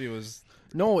situation if he was.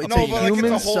 No, it's No, a but like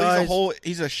human it's a whole, size.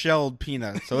 he's a shelled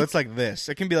peanut, so it's like this.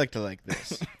 It can be like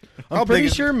this. I'm How pretty big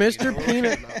is sure this Mr.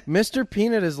 Peanut, Mr.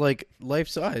 Peanut is like life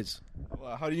size,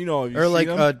 Well, how do you know? Have you or seen like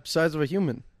him? size of a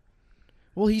human.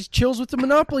 Well, he chills with the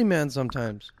Monopoly Man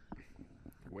sometimes.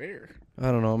 Where?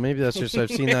 I don't know. Maybe that's just I've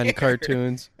seen that in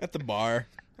cartoons. At the bar.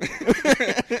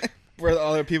 Where the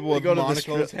other people They with go to the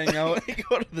monocles strip- hang out. They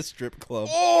go to the strip club.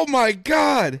 Oh my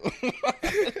god!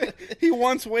 He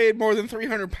once weighed more than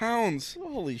 300 pounds.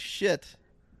 Holy shit!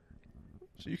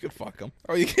 So you could fuck him.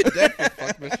 Oh, you could definitely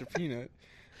fuck Mr. Peanut.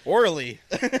 Orally.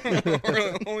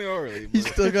 Only orally. He's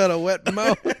still got a wet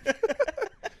mouth.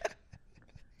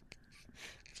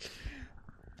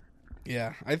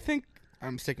 Yeah, I think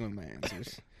I'm sticking with my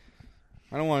answers.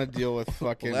 I don't want to deal with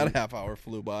fucking... Well, that half hour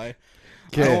flew by.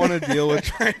 I don't want to deal with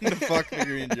trying to fuck the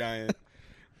Green Giant.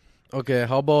 Okay,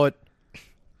 how about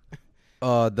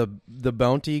the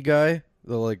bounty guy,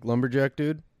 the like lumberjack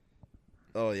dude?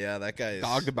 Oh yeah, that guy is.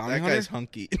 Dog the bounty that hunter? guy's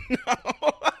hunky.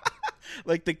 No.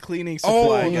 Like the cleaning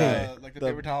supply guy. like the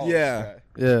paper towels. Yeah.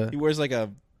 Yeah. He wears like a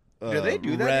Do they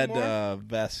do that red anymore?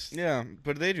 vest. Yeah,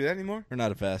 but do they do that anymore? Or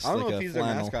not a vest. I don't like know a if he's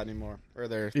flannel. their mascot anymore or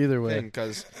their Either way. thing.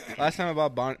 Because last time I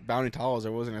bought bounty towels,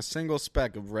 there wasn't a single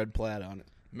speck of red plaid on it.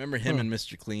 Remember him and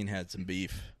Mr. Clean had some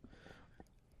beef.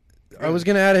 I was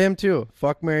gonna add him too.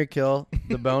 Fuck, Mary, kill.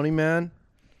 The bounty man,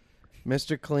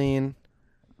 Mr. Clean.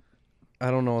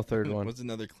 I don't know a third one. What's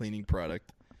another cleaning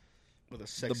product? With a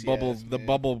sexy The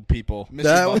bubble people. Mr.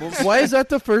 That- Bubbles. why is that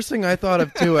the first thing I thought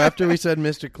of too after we said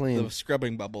Mr. Clean? The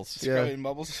scrubbing bubbles. Yeah. Scrubbing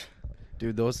bubbles.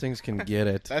 Dude, those things can get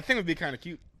it. That thing would be kind of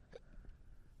cute.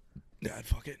 Yeah, I'd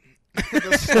fuck it.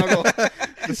 The snuggle.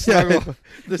 The snuggle.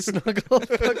 The snuggle.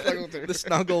 The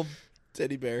snuggle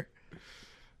teddy bear.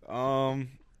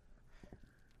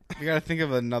 You gotta think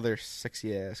of another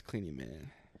sexy ass cleaning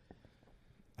man.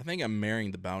 I think I'm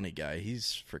marrying the bounty guy.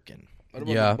 He's freaking. What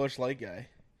about Yeah. the Bush Light guy?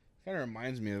 Kind of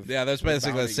reminds me of. Yeah, that's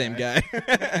basically the same bounty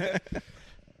guy.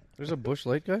 There's a Bush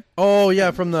Light guy. Oh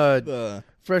yeah, from the The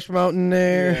Fresh Mountain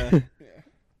there, yeah.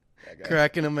 That guy.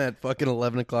 cracking them at fucking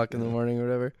 11 o'clock in the morning or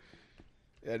whatever.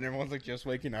 Yeah, and everyone's like just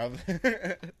waking up.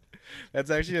 That's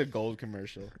actually a gold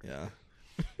commercial. Yeah.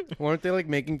 Weren't they like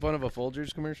making fun of a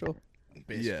Folgers commercial?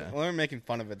 Basically. Yeah. Well, they're making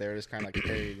fun of it. They're just kind of like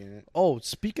parodied in it. Oh,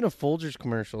 speaking of Folgers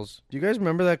commercials, do you guys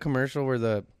remember that commercial where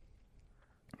the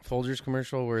Folgers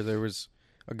commercial where there was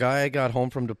a guy got home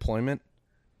from deployment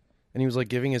and he was like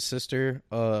giving his sister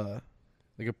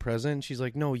like a present? She's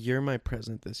like, "No, you're my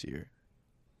present this year."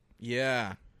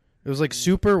 Yeah. It was like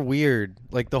super weird.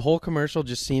 Like the whole commercial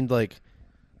just seemed like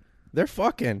they're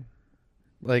fucking.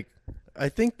 Like I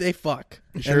think they fuck.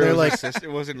 You and they're it was like his sister?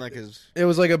 It wasn't like his. it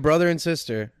was like a brother and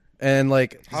sister. And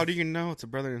like How do you know it's a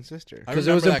brother and sister? I because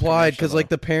it was remember that implied commercial, because like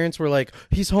though. the parents were like,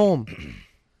 "He's home."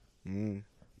 Mm.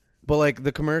 But like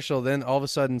the commercial, then all of a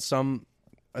sudden,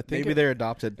 I think Maybe they're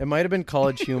adopted. it might have been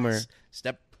College Humor.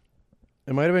 Step.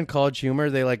 It might have been College Humor.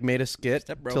 They like made a skit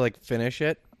Step bro. to like finish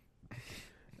it,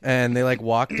 and they like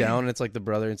walk down, and it's like the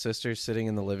brother and sister sitting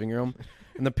in the living room,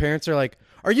 and the parents are like,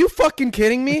 "Are you fucking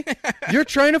kidding me? You're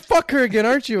trying to fuck her again,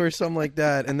 aren't you?" Or something like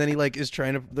that. And then he like is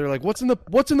trying to. They're like, "What's in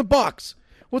the box?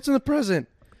 What's in the present?"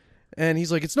 And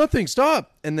he's like, "It's nothing.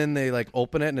 Stop." And then they like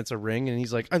open it and it's a ring. And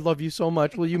he's like, "I love you so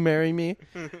much. Will you marry me?"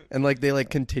 And like they like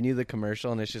continue the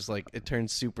commercial and it's just like it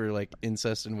turns super like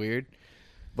incest and weird.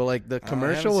 But like the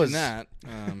commercial was. that.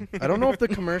 I don't know if the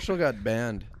commercial got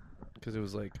banned because it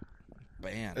was like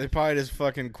Banned. They probably just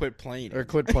fucking quit playing or it.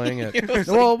 quit playing it. It was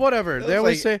Well, whatever. it They was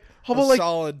always like say, "How A about like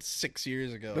solid 6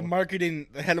 years ago.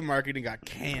 The head of marketing got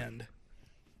canned.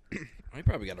 I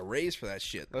probably got a raise for that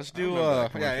shit. Let's I do remember that yeah.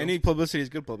 commercial. Any publicity is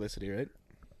good publicity, right?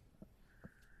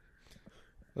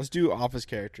 Let's do Office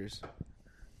characters.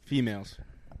 Females.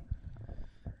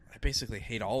 I basically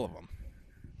hate all of them.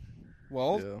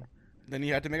 Well, Yeah. then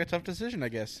you have to make a tough decision, I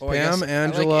guess. Oh, I guess Pam, I like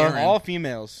Angela, Aaron. All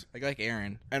females. I like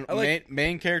Aaron. And I like-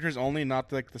 main characters only,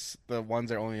 not like the ones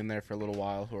that are only in there for a little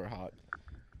while who are hot.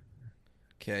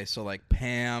 Okay, so like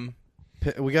Pam.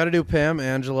 We got to do Pam,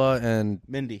 Angela, and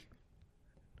Mindy.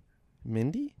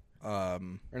 Mindy. Or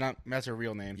not, that's her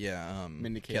real name. Yeah,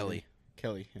 Mindy Kelly.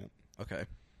 Kelly, yeah. Okay,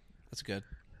 that's good.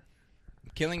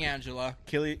 Killing Angela.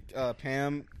 Kelly,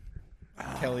 Pam,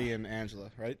 Kelly, and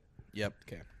Angela, right? Yep.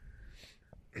 Okay.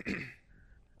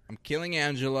 I'm killing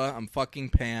Angela. I'm fucking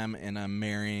Pam, and I'm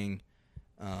marrying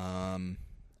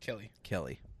Kelly.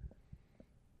 Kelly.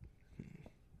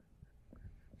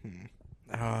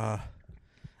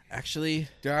 Actually,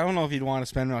 Dude, I don't know if you'd want to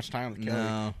spend much time with Kelly.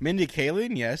 No. Mindy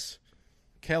Kaling, yes.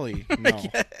 Kelly, no.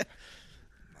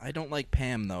 I don't like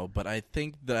Pam though, but I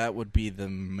think that would be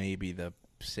maybe the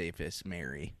safest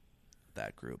marry.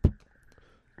 That group.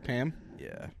 Pam,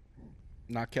 Yeah.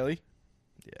 not Kelly.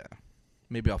 Yeah.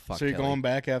 Maybe I'll fuck So you're Kelly. going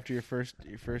back after your first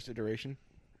iteration.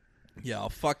 Yeah, I'll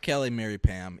fuck Kelly, marry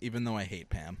Pam, even though I hate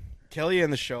Pam. Kelly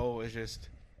in the show is just.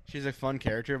 She's a fun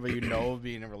character, but you know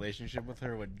being in a relationship with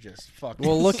her would just fuck.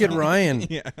 Well, look at Ryan.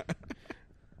 Yeah.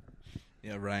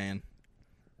 Yeah, Ryan.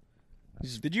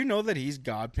 Did you know that he's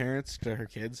godparents to her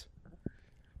kids?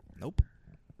 Nope.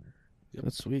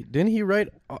 That's sweet. Didn't he write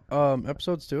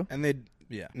episodes too? And they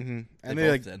Yeah. and They they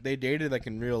both like did. they dated like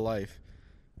in real life,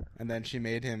 and then she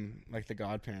made him like the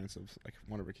godparents of like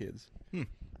one of her kids.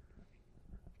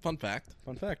 Fun fact.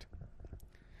 Fun fact.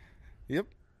 Yep.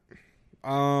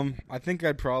 I think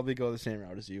I'd probably go the same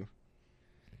route as you.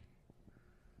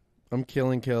 I'm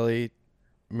killing Kelly,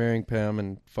 marrying Pam,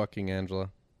 and fucking Angela.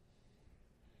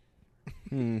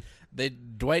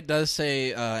 Dwight does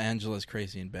say Angela's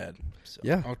crazy in bed. So.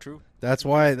 Yeah, Oh, true. that's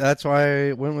why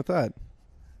I went with that.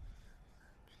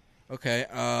 Okay.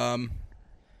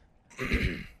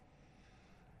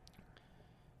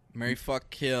 Mary fuck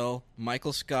kill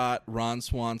Michael Scott, Ron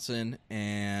Swanson,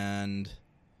 and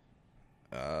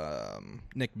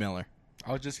Nick Miller.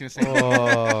 I was just gonna say.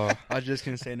 Oh, I was just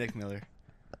gonna say Nick Miller.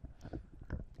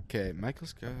 Okay, Michael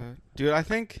Scott. Dude, I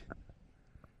think.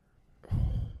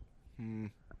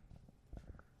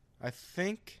 I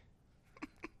think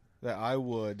that I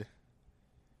would.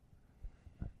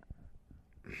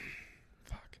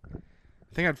 Fuck.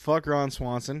 I think I'd fuck Ron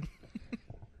Swanson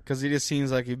because he just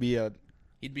seems like he'd be a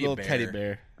He'd be little a bear. teddy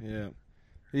bear. Yeah,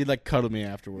 he'd like cuddle me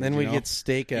afterwards. then you we know? get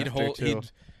steak He'd after hold. too.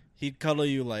 He'd cuddle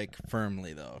you like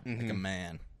firmly though, like a Mhm.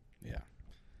 man. Yeah.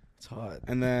 It's hot.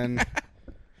 And then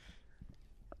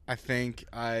I think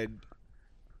I'd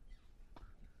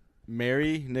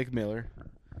marry Nick Miller.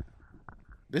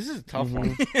 This is a tough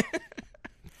one.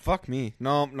 Fuck me.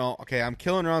 No. Okay, I'm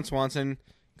killing Ron Swanson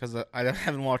because I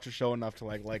haven't watched the show enough to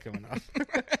like him enough.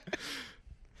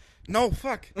 No,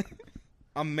 fuck.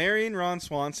 I'm marrying Ron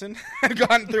Swanson. I've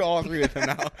gotten through all three with him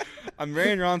now. I'm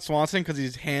marrying Ron Swanson because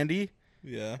he's handy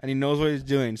Yeah. and he knows what he's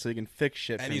doing, so he can fix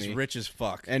shit And for he's me. rich as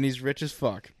fuck. And he's rich as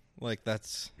fuck. Like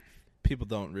that's people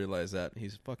don't realize that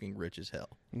he's fucking rich as hell.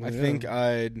 I think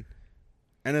I'd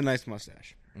and a nice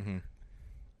mustache. Mm-hmm.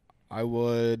 I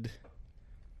would.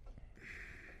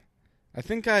 I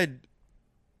think I'd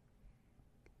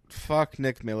fuck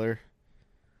Nick Miller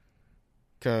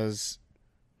because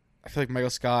I feel like Michael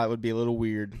Scott would be a little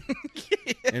weird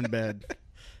in bed.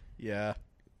 Yeah.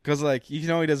 Because like he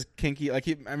does kinky. Like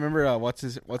I remember what's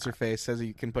her face says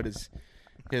he can put his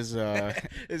his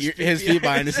feet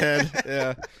behind his head.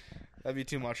 Yeah, that'd be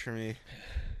too much for me.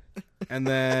 And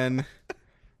then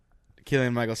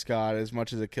killing Michael Scott as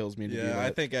much as it kills me to do Yeah, that.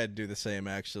 I think I'd do the same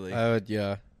actually. I would.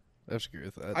 Yeah, I would agree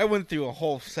with that. I went through a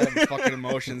whole set of fucking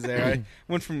emotions there. I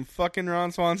went from fucking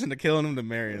Ron Swanson to killing him to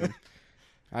marrying him.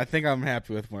 I think I'm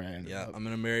happy with where I ended Yeah, up. I'm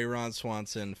gonna marry Ron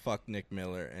Swanson, fuck Nick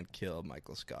Miller, and kill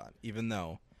Michael Scott. Even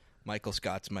though Michael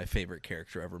Scott's my favorite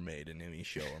character ever made in any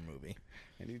show or movie.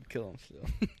 I need to kill him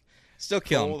still. Still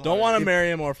kill him. Cold Don't want to heart. marry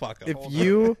him or fuck him.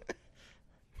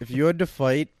 if you had to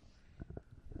fight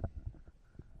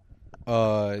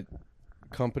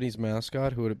company's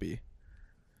mascot, who would it be?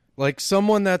 Like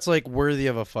someone that's like worthy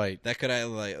of a fight. That could I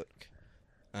like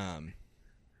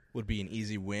would be an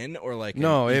easy win or like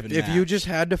No, an if even you match? just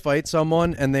had to fight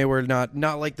someone and they were not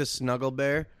like the Snuggle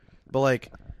Bear, but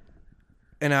like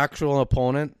an actual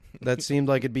opponent that seemed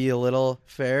like it'd be a little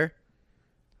fair,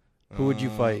 who would you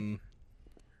fight? And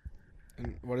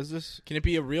what is this? Can it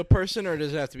be a real person or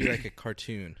does it have to be like a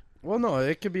cartoon? Well, no,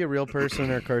 it could be a real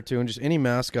person or a cartoon, just any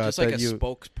mascot Just like that a you.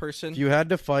 spokesperson If you had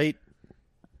to fight,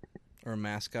 or a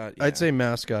mascot? I'd Yeah. say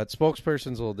mascot.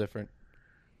 Spokesperson's a little different.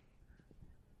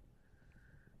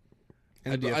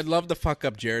 I'd love to fuck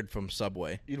up Jared from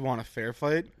Subway. You'd want a fair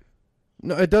fight.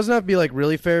 No, it doesn't have to be like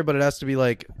really fair, but it has to be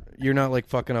like you're not like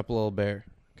fucking up a little bear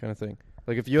kind of thing.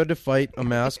 Like if you had to fight a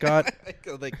mascot, Like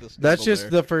the that's Snuggle just Bear.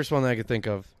 the first one that I could think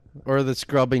of, or the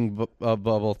scrubbing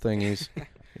bubble thingies.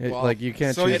 Well, Like you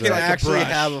can't So you choose can that. like a actually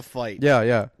brush. have a fight.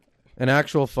 Yeah, an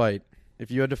actual fight.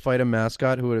 If you had to fight a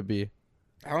mascot, who would it be?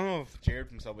 I don't know if Jared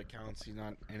from Subway counts. He's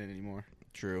not in it anymore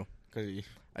True. because he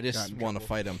I just Got in want to trouble.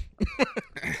 fight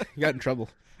him. got in trouble.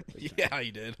 Yeah,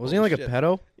 he did. Wasn't he like a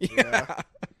pedo? Yeah.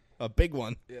 A big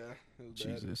one. Yeah.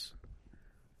 Jesus.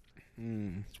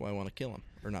 Mm. That's why I want to kill him.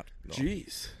 Or not. No.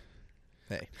 Jeez.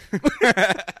 Hey.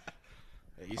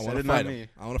 You I said want it, to not fight him. me.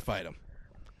 I want to fight him.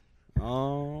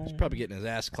 Oh. He's probably getting his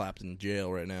ass clapped in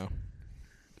jail right now.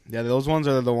 Yeah, those ones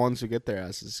are the ones who get their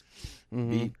asses Mhm.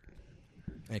 beat.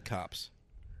 And cops.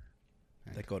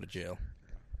 They go to jail.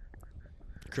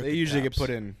 They Crooked usually cops. get put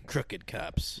in. Crooked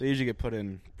cops. They usually get put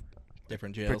in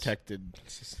Different jails. protected.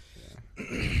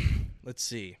 Yeah. Let's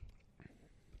see.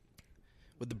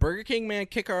 Would the Burger King man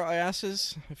kick our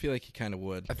asses? I feel like he kind of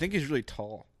would. I think he's really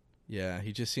tall. Yeah,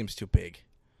 he just seems too big.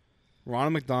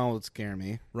 Ronald McDonald would scare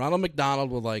me. Ronald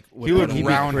McDonald would like whip He would out a He'd be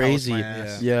knife. roundhouse crazy. my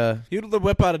ass. Yeah. He would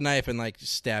whip out a knife and like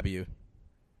stab you.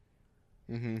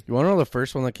 Mm-hmm. You want to know the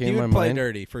first one that came He to my would play mind?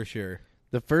 dirty for sure.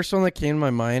 The first one that came to my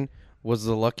mind was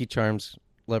the Lucky Charms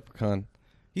leprechaun.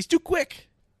 He's too quick.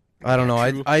 I don't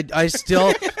know. True. I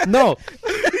still no.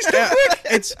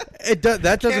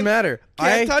 That doesn't matter.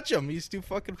 Can't touch him. He's too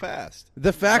fucking fast.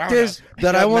 The fact Roundhouse. is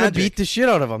that I got want to magic. beat the shit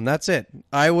out of him. That's it.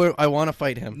 I want to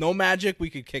fight him. No magic. We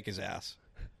could kick his ass.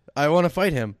 I want to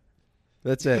fight him.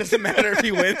 That's it. Doesn't matter if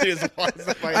he wins. He just wants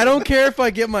to fight. I don't care if I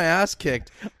get my ass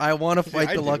kicked. I want to fight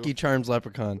I the do. Lucky Charms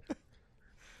leprechaun.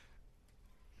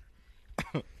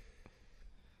 I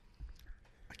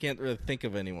can't really think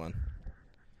of anyone.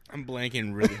 I'm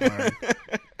blanking really hard.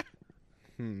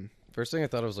 First thing I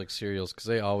thought it was like cereals because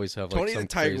they always have like Tony some the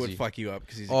Tiger crazy. would fuck you up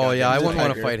because he's. a Oh yeah, I goddamn wouldn't want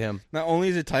to tiger. fight him. Not only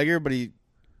is he a tiger, but it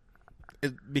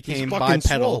became fucking bipedal.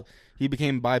 swole. He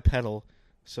became bipedal,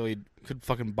 so he could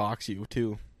fucking box you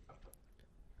too.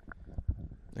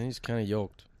 And he's kind of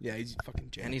yoked. Yeah, he's fucking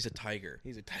jacked. And he's a tiger.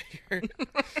 He's a tiger.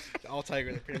 All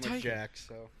tigers are pretty much jacked.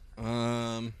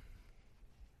 So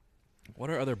What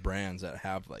are other brands that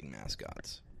have like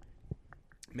mascots?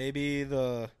 maybe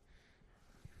I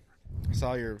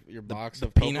saw your box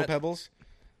of peanut? Cocoa Pebbles,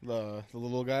 the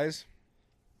little guys.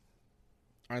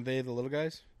 Aren't they the little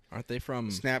guys? Aren't they from?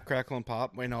 Snap, Crackle, and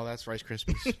Pop. Wait, no, that's Rice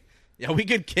Krispies. Yeah, we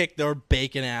could kick their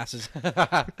bacon asses. What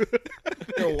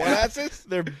asses?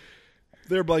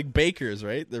 They're like bakers,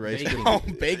 right? The rice. Baking. Oh,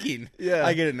 baking. Yeah.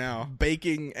 I get it now.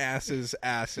 Baking asses.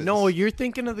 No, you're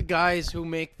thinking of the guys who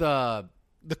make the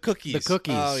the cookies. the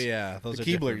cookies. Oh yeah, those The are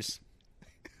different. Keeblers.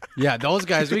 yeah, those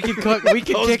guys. We could cook. We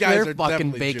could Those kick guys their are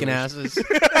fucking definitely bacon Jewish. asses.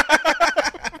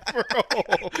 Bro.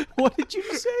 What did you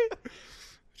say?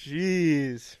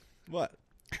 Jeez. What?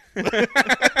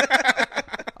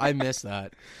 I missed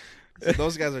that. So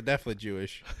those guys are definitely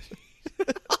Jewish.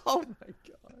 Oh my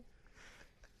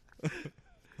god.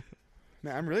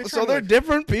 Man, I'm really So trying to, they're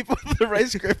different people. The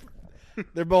Rice Krispies.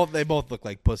 They both look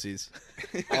like pussies.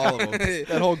 All of them.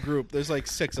 That whole group. There's like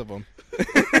 6 of them.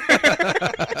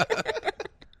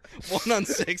 1 on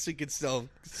 6, we could still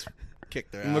kick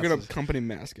their asses. I'm looking up company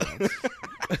mascots.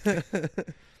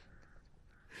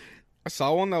 I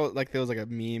saw one that was like there was like a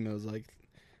meme. It was like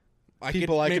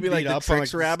people I maybe could like beat the up on,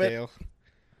 Trix like, rabbit. scale.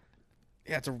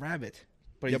 Yeah, it's a rabbit.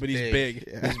 But Yeah, but he's big.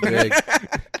 Yeah. He's big.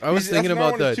 I was thinking That's about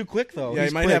not when that. it's too quick though. Yeah,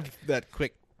 He's he might quick. have that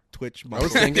quick twitch I muscle.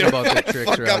 was thinking about the Trix Fuck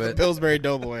out the rabbit. Pillsbury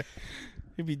Doughboy.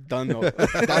 He'd be done though.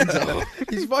 Dunzo.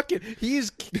 He's fucking.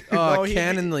 He's No, he'd be-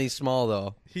 cannonly small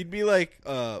though. He'd be like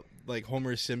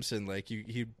Homer Simpson. Like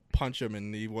he'd punch him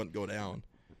and he wouldn't go down.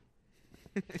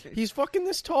 He's fucking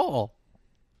this tall.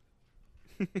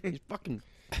 He's fucking.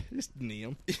 Just knee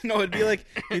him. No, he'd be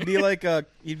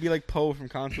like Poe from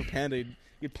Kung Fu Panda.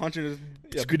 He'd punch in his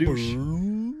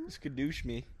skadoosh. Skadoosh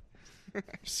me.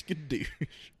 Skadoosh.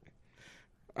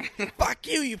 Fuck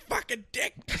you fucking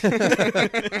dick.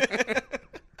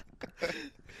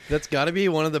 That's got to be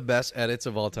one of the best edits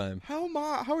of all time.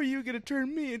 How are you gonna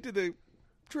turn me into the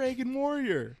Dragon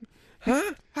Warrior?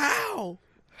 Huh? How?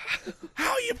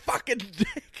 How you fucking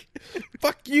dick?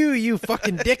 Fuck you, you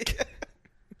fucking dick.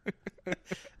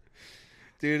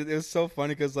 Dude, it was so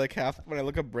funny because like when I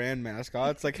look up brand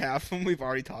mascots, like half of them we've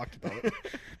already talked about.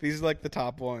 These are like the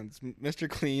top ones: Mr.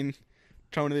 Clean,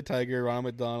 Tony the Tiger, Ronald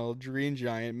McDonald, Green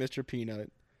Giant, Mr.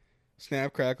 Peanut,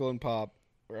 Snap, Crackle, and Pop.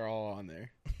 We're all on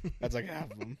there. That's like half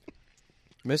of them.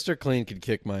 Mr. Clean could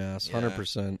kick my ass, Yeah.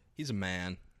 100%. He's a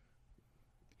man.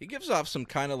 He gives off some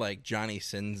kind of like Johnny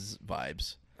Sins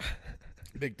vibes.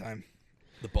 Big time.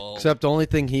 The ball. Except the only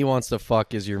thing he wants to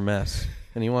fuck is your mess,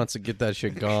 and he wants to get that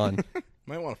shit gone.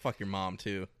 Might want to fuck your mom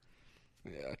too.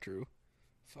 Yeah, true.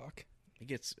 Fuck. He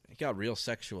got real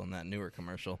sexual in that newer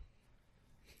commercial.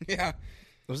 Yeah.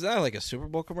 Was that like a Super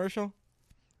Bowl commercial?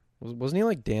 Wasn't he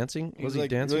like dancing? Was he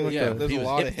like, dancing really, with yeah, the there's he a was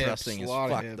lot hip of hips. thrusting A as lot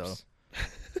fuck, of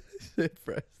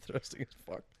hips. thrusting as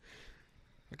fuck?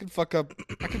 I could fuck up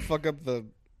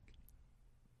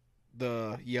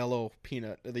the yellow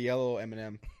peanut, the yellow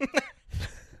M&M.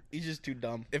 He's just too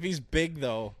dumb. If he's big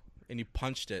though, and you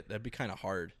punched it, that'd be kind of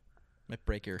hard. Might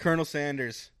break your. Colonel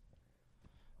Sanders.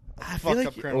 I Fuck feel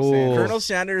up like Colonel Oh. Sanders. Colonel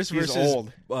Sanders He's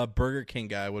versus old. Burger King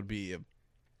guy would be.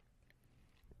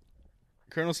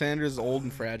 Colonel Sanders is old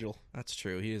and fragile. That's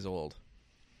true. He is old.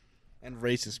 And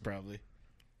racist, probably.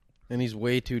 And he's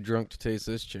way too drunk to taste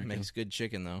this chicken. Makes good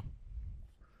chicken though.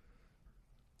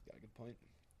 Got a good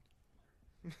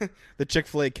point. The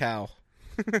Chick-fil-A cow.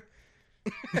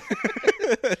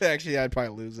 Actually, I'd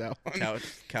probably lose that one.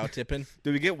 Cow tipping.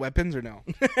 Do we get weapons or no?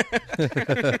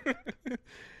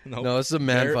 No, it's a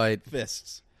man Bare fight.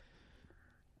 Fists.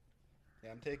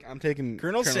 Yeah, I'm taking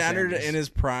Colonel Sanders in his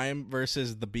prime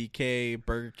versus the BK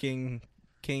Burger King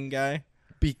guy.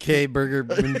 BK Burger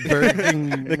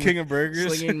King. the king of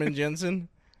burgers. Slinging Jensen.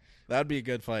 That'd be a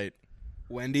good fight.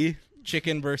 Wendy.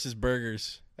 Chicken versus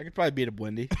burgers. I could probably beat up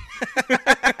Wendy.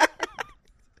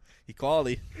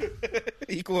 Equality.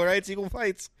 Equal rights, equal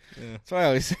fights. Yeah. That's what I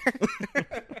always say.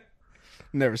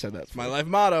 Never said that. It's my life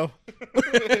motto.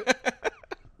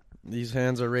 These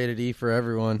hands are rated E for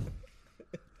everyone.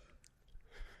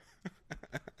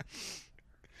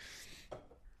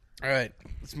 All right,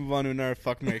 let's move on to another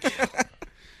fuck, marry, kill.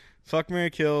 Fuck, marry,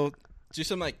 kill. Do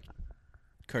some like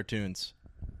cartoons.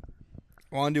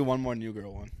 I want to do one more New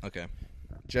Girl one. Okay.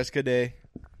 Jessica Day.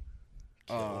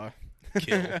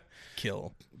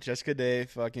 Kill. Jessica Day,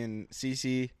 fucking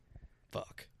Cece,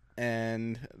 Fuck.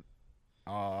 and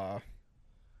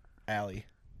Allie.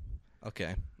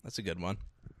 Okay. That's a good one.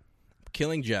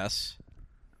 Killing Jess.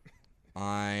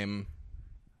 I'll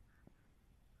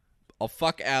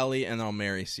fuck Allie and I'll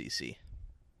marry Cece.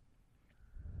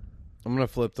 I'm gonna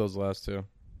flip those last two.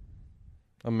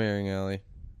 I'm marrying Allie.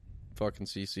 Fucking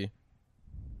Cece.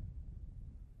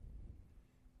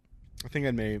 I think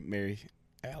I'd marry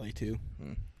Allie too.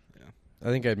 I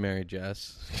think I'd marry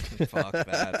Jess. Fuck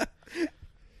that.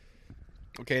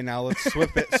 Okay, now let's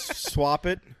swap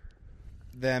it.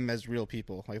 Them as real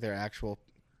people, like they're actual,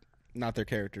 not their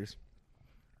characters.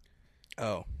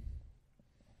 Oh.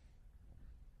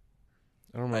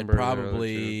 I don't I'd remember. their other two real names.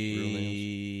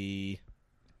 probably.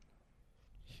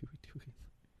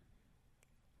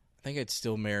 I think I'd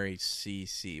still marry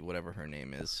Cece, whatever her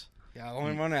name is. Yeah, the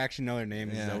only one I actually know their name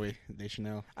is Yeah. Zoe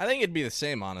Deschanel. I think it'd be the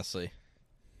same, honestly.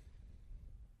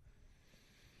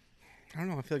 I don't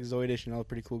know. I feel like Zoe Deschanel is a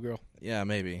pretty cool girl. Yeah,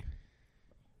 maybe.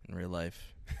 In real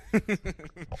life. We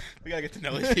gotta get to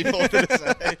know these people to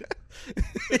decide.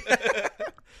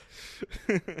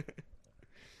 All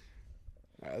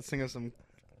right, let's think of some.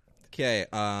 Okay.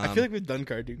 I feel like we've done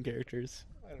cartoon characters.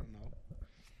 I don't know.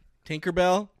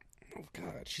 Tinkerbell. Oh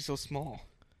God, she's so small.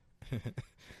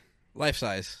 Life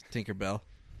size Tinkerbell.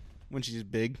 When she's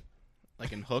big,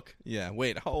 like in Hook. Yeah.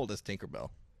 Wait, how old is Tinkerbell?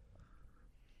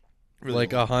 Really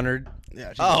Like old. 100. Yeah,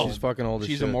 she's Oh. old. She's fucking old as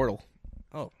She's shit. immortal.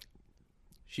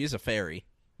 She's a fairy.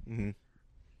 Mm-hmm.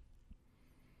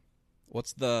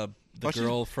 What's the Oh, she's-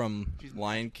 girl from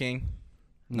Lion King?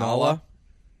 Nala?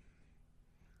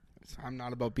 I'm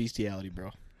not about bestiality,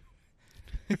 bro.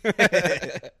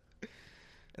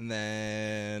 And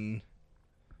then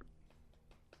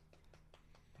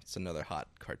what's another hot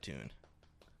cartoon?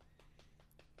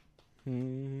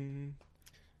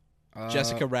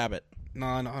 Jessica Rabbit.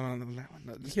 No. That one.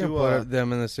 No. You Let's can't do, put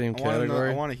them in the same I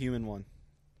category. want a human one.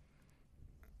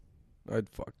 I'd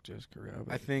fuck Jessica Rabbit.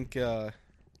 I think.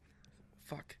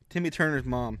 Fuck. Timmy Turner's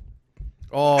mom.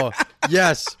 Oh,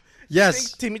 yes.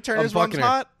 Yes. Timmy Turner's fucking mom's her.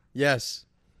 hot? Yes.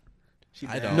 She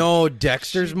I bad. don't. No,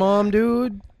 Dexter's mom,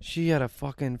 dude. She had a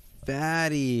fucking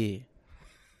fatty.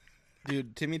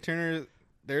 Dude, Timmy Turner.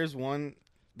 There's one.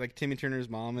 Like Timmy Turner's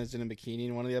mom is in a bikini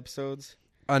in one of the episodes.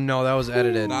 No, that was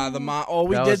edited. Nah, the mom. Oh,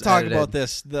 we That did was talk edited. about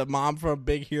this. The mom from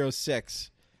Big Hero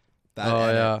 6. That Oh,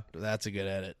 edit, yeah. That's a good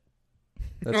edit.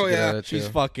 That's Oh, a good yeah. edit, She's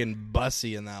too. fucking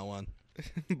bussy in that one.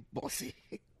 Bossy.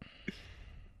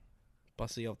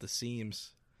 Bussy off the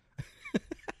seams.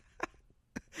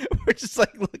 We're just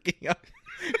like looking up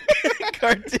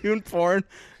cartoon porn.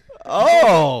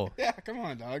 Oh, Yeah, come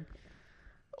on, dog.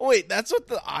 wait, that's what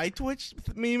the eye twitch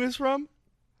meme is from?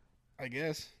 I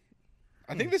guess.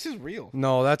 I think this is real.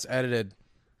 No, that's edited.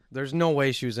 There's no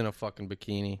way she was in a fucking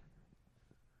bikini.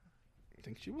 I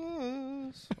think she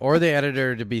was. Or they edited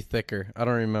her to be thicker. I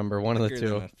don't remember. One of the Thicker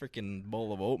than two. a freaking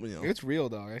bowl of oatmeal. It's real,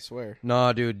 dog. I swear.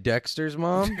 Nah, dude. Dexter's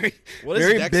mom. What is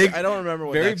very Dexter? big- I don't remember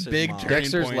what very Dexter's big mom- turn-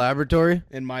 Dexter's point. laboratory.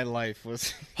 In my life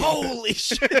was. Holy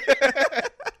shit!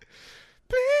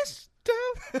 Please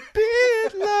don't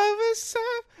be lovers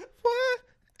of what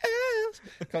else.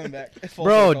 Coming back. Full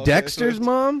Bro, circle. Dexter's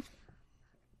mom?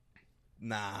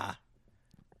 Nah,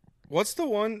 What's the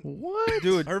one? What?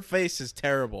 Dude, her face is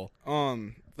terrible.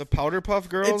 the Powder Puff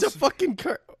Girls. It's a fucking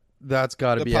That's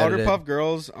got to the be Powder edited. Puff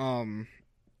Girls,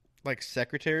 like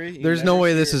secretary. You There's no never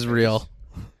way see this her is face. real.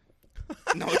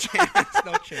 No chance.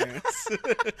 No chance.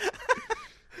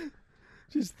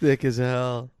 She's thick as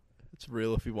hell. It's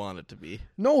real if you want it to be.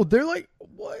 No, they're like,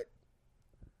 what?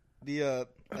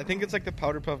 I think it's like the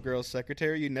Powder Puff Girls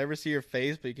secretary. You never see her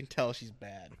face, but you can tell she's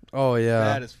bad. Oh, yeah.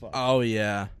 Bad as fuck. Oh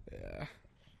yeah, Yeah.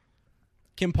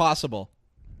 Kim Possible.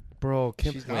 Bro,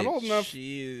 Kim. She's not old enough.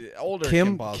 She older.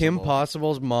 Kim Possible.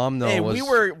 Possible's mom, though, Hey, was... we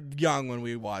were young when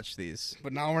we watched these.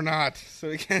 But now we're not, so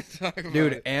we can't talk about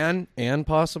Dude, it. Ann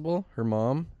Possible, her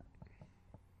mom,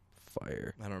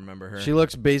 fire. I don't remember her. She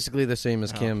looks basically the same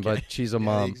as Oh, Kim, okay. but she's a Yeah, the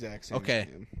mom. exact same Okay,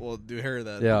 name. we'll do her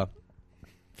then. Yeah.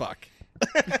 Fuck.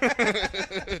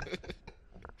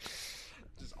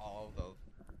 Just all of the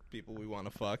people we want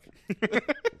to fuck.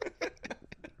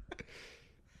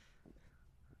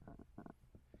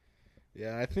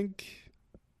 Yeah, I think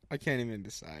I can't even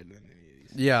decide on any of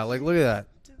these. Yeah, like, look at that.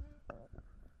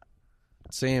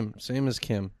 Same as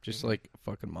Kim, just like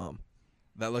fucking mom.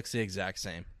 That looks the exact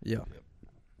same. Yeah.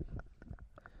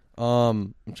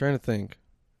 I'm trying to think.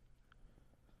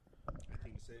 I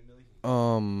think the same, Billy.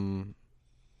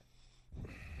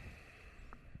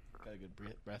 Got a good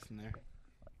breath in there.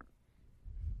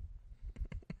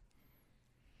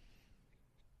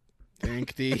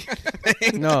 Thank thee.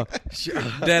 No.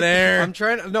 Dead air. I'm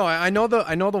trying to, no, I know the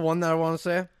one that I want to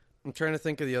say. I'm trying to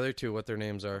think of the other two, what their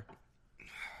names are.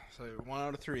 So 1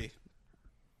 out of 3.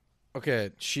 Okay,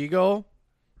 Shigo,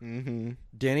 Mm-hmm.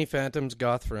 Danny Phantom's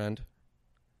goth friend.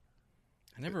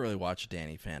 I never really watched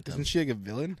Danny Phantom. Isn't she like a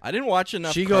villain? I didn't watch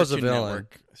enough She goes a Cartoon villain.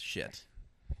 Network shit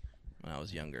when I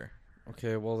was younger.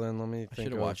 Okay, well then let me I think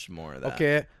should of have watched more of that.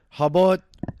 Okay, how about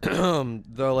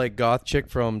the like goth chick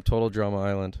from Total Drama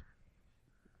Island?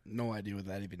 No idea what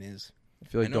that even is. I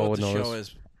feel I like know Dole what would the know show this.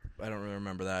 is. I don't really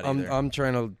remember that I'm either. I'm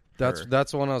trying to. Her.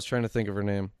 That's the one I was trying to think of her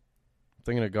name.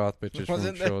 Thinking of goth bitches from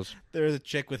Wasn't there- shows. There was a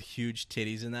chick with huge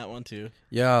titties in that one too.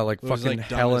 Yeah, like It was, fucking like,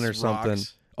 dumb Helen as or something.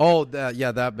 rocks. Oh, that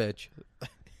bitch.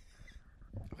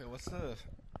 Wait, what's the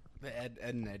Ed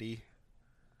and Eddie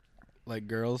like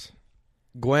girls?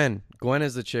 Gwen. Gwen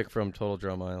is the chick from Total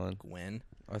Drama Island. Gwen.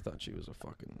 I thought she was a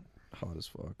fucking hot as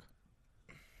fuck.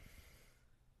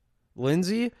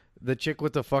 Lindsay, the chick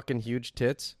with the fucking huge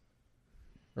tits,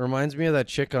 reminds me of that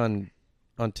chick on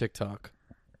TikTok.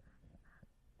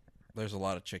 There's a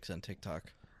lot of chicks on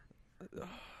TikTok.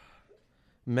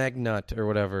 Magnut or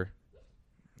whatever.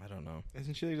 I don't know.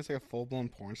 Isn't she just like a full blown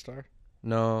porn star?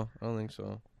 No, I don't think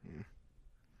so.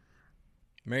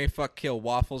 Mary fuck kill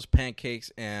waffles,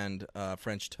 pancakes, and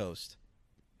French toast.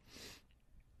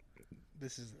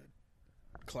 This is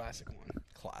a classic one.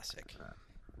 Classic.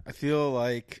 I feel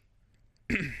like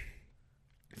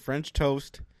French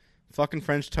toast, fucking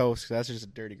French toast. 'Cause that's just a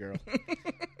dirty girl.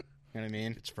 You know what I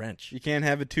mean? It's French. You can't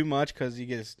have it too much because you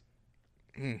get,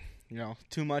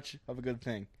 too much of a good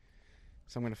thing.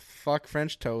 So I'm gonna fuck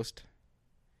French toast.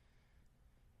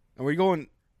 And we're going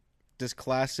this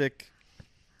classic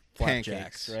pancakes,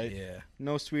 Flapjacks, right? Yeah.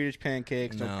 No Swedish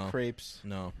pancakes, no No. crepes.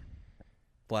 No.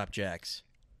 Flapjacks.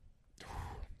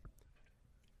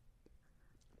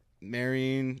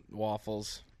 Marrying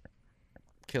waffles,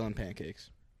 killing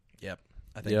pancakes. Yep.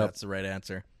 I think Yep. that's the right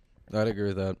answer. I'd agree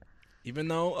with that. Even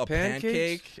though a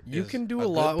Pancakes, pancake, you is can do a a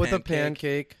lot good with a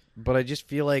pancake, but I just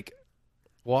feel like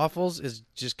waffles is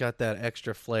just got that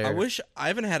extra flair. I wish I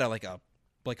haven't had a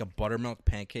buttermilk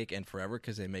pancake in forever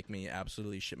because they make me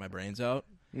absolutely shit my brains out.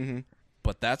 Mm-hmm.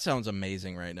 But that sounds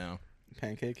amazing right now.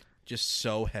 Pancake. Just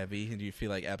so heavy, and you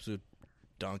feel like absolute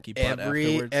donkey butt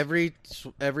afterwards.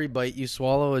 every bite you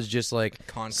swallow is just like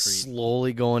Concrete.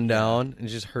 slowly going down and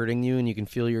just hurting you, and you can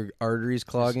feel your arteries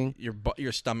clogging.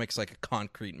 Your stomach's like a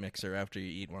concrete mixer after you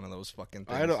eat one of those fucking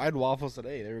I things. had waffles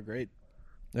today. They were great.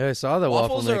 Yeah, I saw that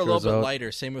Waffles waffle are a maker little was bit out.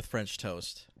 lighter. Same with French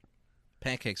toast.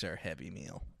 Pancakes are a heavy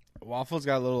meal. Waffles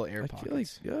got little air I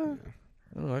pockets. feel like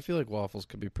I don't know. I feel like waffles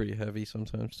could be pretty heavy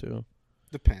sometimes too.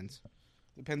 Depends.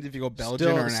 Depends if you go Belgian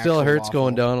or an Still actual hurts waffle.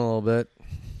 going down a little bit.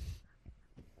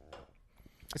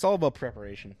 It's all about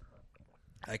preparation.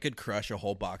 I could crush a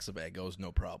whole box of Eggos,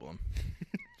 no problem.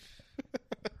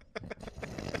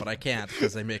 but I can't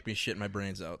because they make me shit my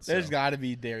brains out. So. There's got to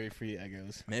be dairy-free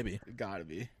Eggos. Maybe. Got to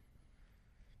be.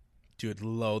 Dude,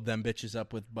 load them bitches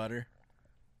up with butter.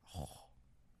 Oh,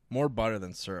 more butter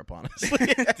than syrup, honestly.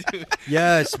 Dude.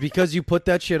 Yes, because you put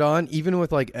that shit on, even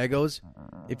with like Eggos,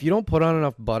 if you don't put on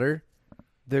enough butter,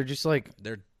 they're just like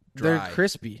They're they're dry.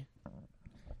 crispy.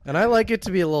 And I like it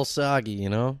to be a little soggy, you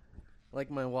know? Like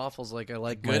my waffles, like I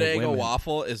like Good my Eggo women.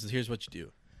 waffle is, here's what you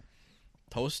do.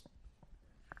 Toast,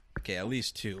 okay, at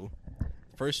least 2.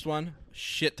 First one,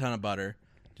 shit ton of butter.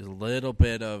 Just a little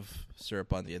bit of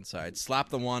syrup on the inside. Slap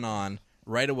the one on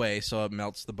right away so it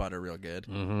melts the butter real good.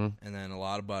 Mm-hmm. And then a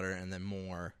lot of butter and then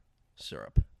more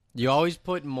syrup. You always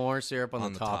put more syrup on,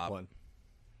 On the the top top. one.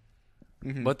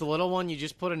 Mhm. But the little one, you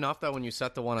just put enough that when you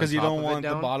set the one on top Because you don't of want it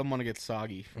the down, bottom one to get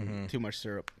soggy from too much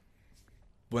syrup.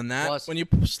 When Plus- when you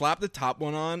slap the top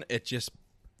one on, it just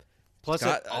plus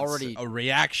got it already a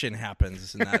reaction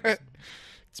happens and that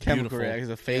it's Chemical beautiful. reactions,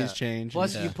 a phase Yeah. change.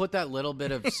 Plus, Yeah. you put that little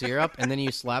bit of syrup, and then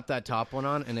you slap that top one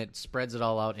on, and it spreads it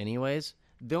all out anyways.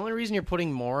 The only reason you're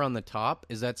putting more on the top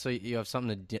is that so you have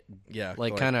something to Yeah,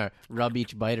 like kind of rub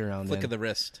each bite around. flick in. of the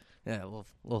wrist. Yeah, a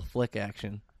little flick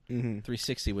action.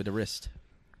 360 with the wrist.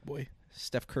 Boy.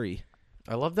 Steph Curry.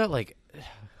 I love that. Like,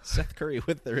 Seth Curry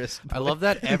with the wrist. I love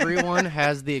that everyone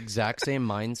has the exact same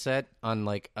mindset on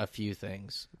like a few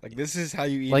things. Like, this is how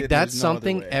you eat Like it. that's there's no other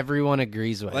something way. everyone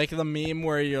agrees with. Like the meme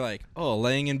where you're like, oh,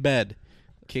 laying in bed,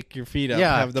 kick your feet up,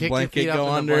 yeah, have the kick your blanket feet up go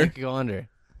and the under. blanket go under.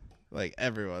 Like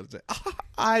everyone's like, oh,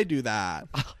 I do that.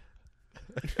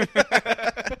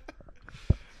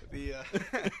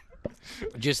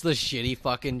 Just the shitty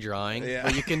fucking drawing, Yeah.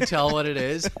 but you can tell what it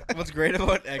is. What's great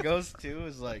about Eggos, too,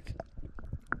 is like,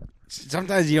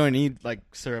 sometimes you don't need, like,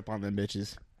 syrup on them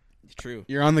bitches. True.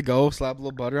 You're on the go, slap a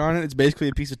little butter on it. It's basically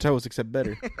a piece of toast, except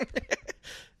better.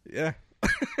 Yeah.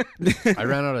 I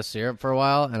ran out of syrup for a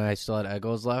while, and I still had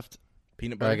Eggos left.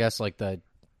 Peanut Or butter. I guess like the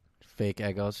fake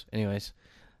Eggos. Anyways,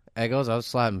 Eggos, I was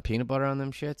slapping peanut butter on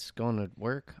them shits going to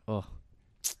work. Oh,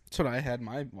 That's what I had in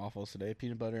my waffles today.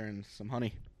 Peanut butter and some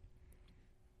honey.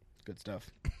 Good stuff.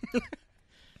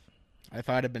 If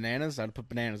I had bananas, I'd put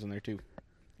bananas in there, too.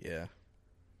 Yeah.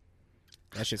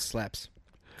 That shit slaps.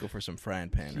 Go for some frying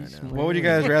pan right now. What would you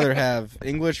guys rather have?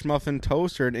 English muffin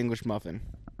toast or an English muffin?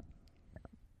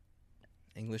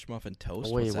 English muffin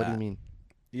toast? wait, What's what do that? you mean?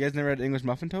 You guys never had English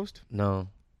muffin toast? No.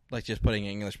 Like just putting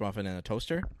an English muffin in a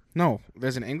toaster? No.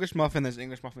 There's an English muffin, there's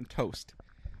English muffin toast.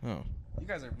 Oh. You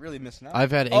guys are really missing out. I've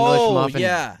had English muffin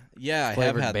yeah. Yeah, I have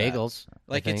flavored had bagels. that.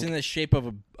 Like I it's think. in the shape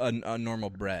of a normal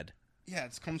bread. Yeah,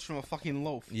 it comes from a fucking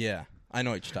loaf. Yeah. I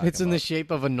know what you're talking It's in the about.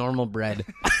 shape of a normal bread.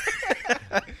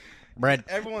 Bread.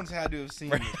 Everyone's had to have seen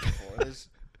this before.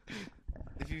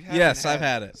 If you haven't Yes, I've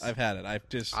had it. this- I've had it. I've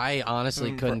just I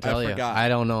honestly Mm, couldn't I tell you. forgot. I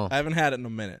don't know. I haven't had it in a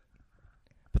minute.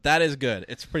 But that is good.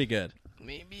 It's pretty good.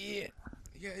 Maybe.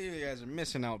 Yeah, you guys are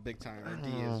missing out big time. Or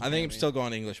Diaz, I think I'm mean. still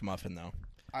going English muffin though.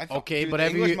 I thought, Okay, dude, but the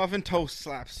have English you- muffin toast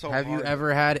slaps so Have hard. you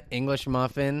ever had English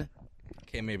muffin?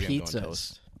 Okay, maybe I'm Pizzas. going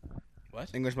toast. What?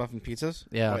 English muffin pizzas?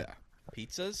 Yeah. Oh, yeah.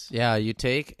 Pizzas? Yeah, you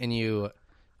take your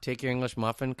English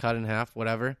muffin, cut in half,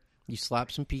 whatever. You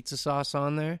slap some pizza sauce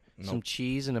on there, some Nope.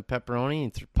 cheese and a pepperoni,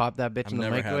 and pop that bitch I've in the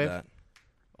never microwave. had that.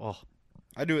 Oh,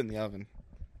 I do it in the oven.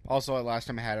 Also, last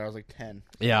time I had it, I was like 10.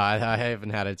 yeah, I haven't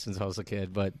had it since I was a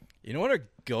kid, but You know what are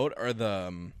goat are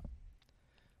the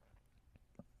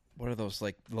what are those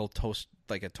like little toast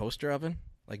like a toaster oven?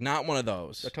 Like not one of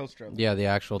those. The toaster oven. yeah, the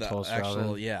actual The toaster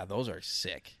actual, oven. yeah, those are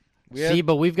sick. We See, had,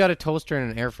 but we've got a toaster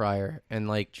and an air fryer, and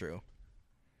like, True.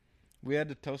 we had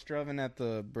the toaster oven at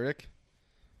the Brick.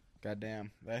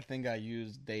 Goddamn. That thing got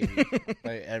used daily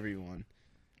by everyone.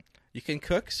 You can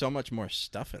cook so much more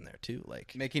stuff in there too.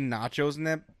 Like Making nachos in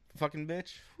that fucking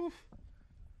bitch. Whew.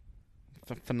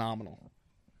 Phenomenal.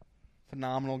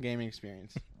 Phenomenal gaming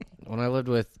experience. when I lived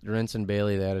with Rince and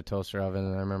Bailey, they had a toaster oven,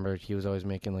 and I remember he was always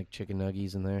making like chicken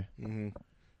nuggies in there. Mm-hmm.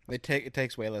 It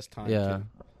takes way less time. Yeah. too.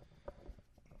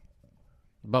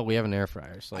 But we have an air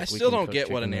fryer, so like, I we still can don't cook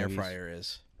get what an chicken air nuggies. fryer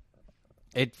is.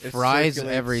 It It fries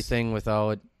circulates- everything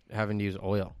without having to use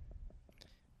oil.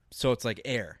 So it's like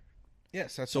air.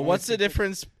 Yes. That's So only what's the thing-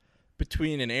 difference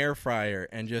between an air fryer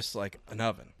and just like an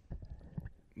oven?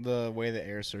 The way the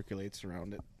air circulates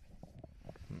around it.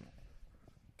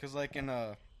 Because like in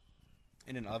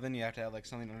an oven, you have to have like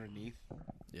something underneath.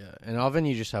 Yeah, an oven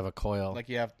you just have a coil. Like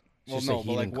you have. It's Well, just a no,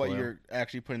 but like heating what coil. you're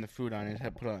actually putting the food on, you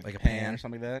have to put on Like a pan pan? or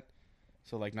something like that.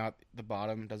 So like not the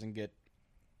bottom doesn't get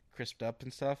crisped up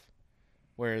and stuff.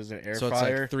 Whereas an air So it's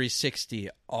fryer, like 360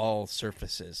 all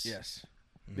surfaces. yes,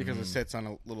 because it Mm. sits on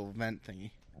a little vent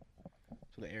thingy,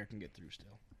 so the air can get through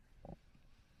still.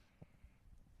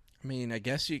 I mean, I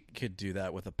guess you could do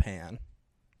that with a pan.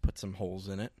 put some holes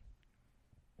in it.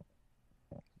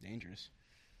 Dangerous.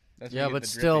 That's Yeah, when you but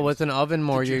get the still, drippings. with an oven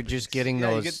more, The you're drippings. just getting Yeah,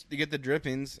 those, you get the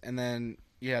drippings, and then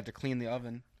you have to clean the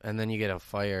oven, and then you get a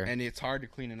fire. and it's hard to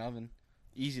clean an oven.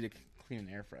 Easy to clean an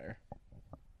air fryer.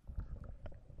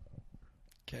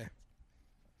 Okay.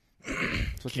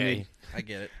 That's what you need. I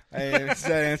get it. Does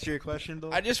that answer your question,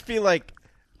 Bill? I just feel like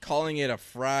calling it a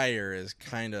fryer is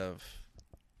kind of,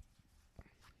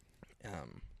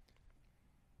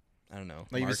 I don't know.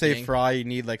 Like, if you say marketing. fry, you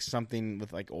need like something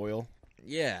with like oil.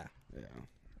 Yeah. Yeah.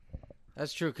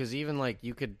 That's true, because even like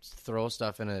you could throw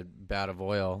stuff in a vat of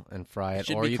oil and fry it,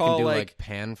 should or be you can called, do like-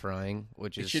 pan frying,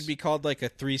 which It is should be called like a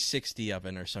 360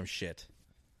 oven or some shit.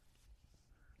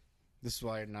 This is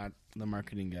why you're not the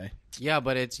marketing guy. Yeah,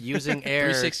 but it's using air.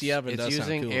 360 oven It's does sound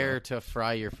using cool, air to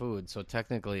fry your food, so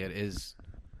technically it is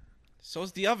So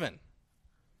is the oven.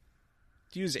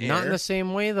 Do you use air? not in the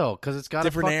same way though, because it's got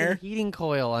Different a fucking air? heating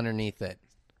coil underneath it,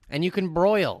 and you can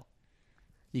broil.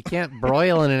 You can't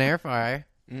broil in an air fryer.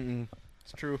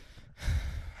 It's true.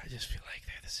 I just feel like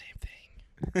they're the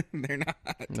same thing. They're not.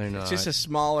 They're not. It's just a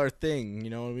smaller thing, you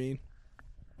know what I mean?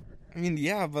 I mean,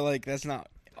 yeah, but like that's not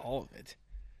all of it.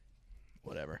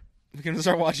 Whatever. We can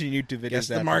start watching YouTube videos. Guess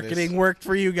the after marketing this. worked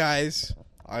for you guys.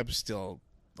 I'm still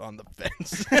on the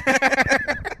fence.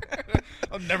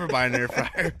 I'm never buying an air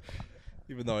fryer.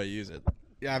 Even though I use it.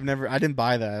 Yeah, I didn't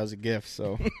buy that. It was a gift,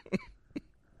 so.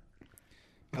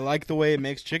 I like the way it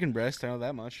makes chicken breast. I know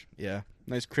that much. Yeah.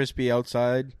 Nice crispy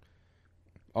outside,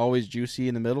 always juicy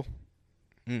in the middle.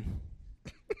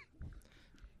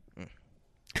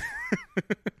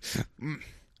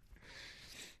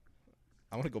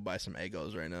 I want to go buy some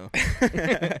Eggos right now.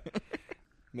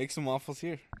 Make some waffles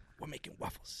here. We're making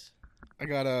waffles. I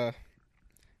got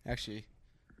actually,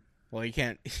 well, you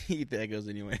can't eat the Eggos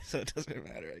anyway, so it doesn't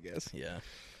matter, I guess. Yeah.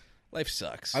 Life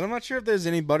sucks. I'm not sure if there's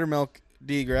any buttermilk.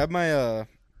 D, grab my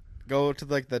go to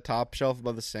like the top shelf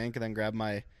above the sink, and then grab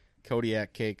my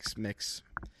Kodiak cakes mix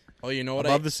Oh, you know what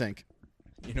above the sink.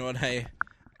 You know what I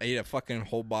ate a fucking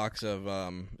whole box of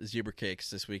zebra cakes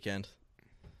this weekend.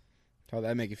 How'd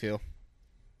that make you feel?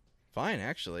 Fine,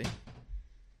 actually.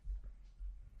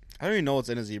 I don't even know what's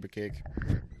in a zebra cake.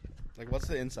 Like, what's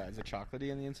the inside? Is it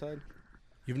chocolatey on the inside?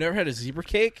 You've never had a zebra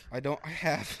cake? I don't. I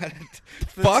have.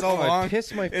 It's been Fuck, so I long.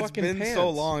 pissed my It's fucking been pants. so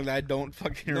long that I don't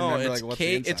fucking No, remember it's like what's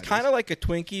cake. the It's inside kind is. of like a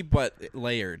Twinkie, but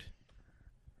layered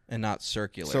and not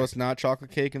circular. So it's not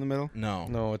chocolate cake in the middle. no.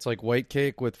 No, it's like white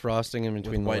cake with frosting in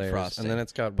between white the layers, frosting. and then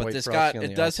it's got But white this frosting on it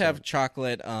the does have outside.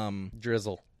 chocolate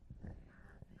drizzle.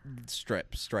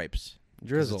 stripes.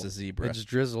 Drizzle. It's a zebra. It's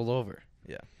drizzled over.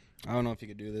 I don't know if you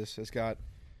could do this. It's got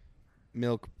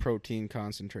milk protein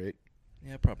concentrate.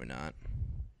 Yeah, probably not.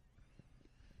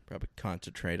 Probably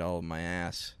concentrate all of my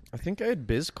ass. I think I had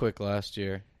Bizquick last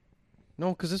year.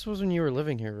 No, because this was when you were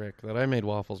living here, Rick, that I made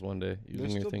waffles one day using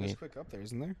There's your still thingy. Bisquick up there,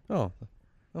 isn't there? Oh,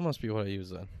 that must be what I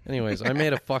use then. Anyways, I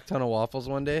made a fuck ton of waffles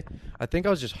one day. I think I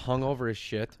was just hungover as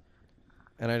shit,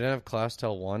 and I didn't have class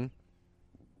till 1.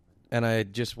 And I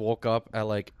just woke up at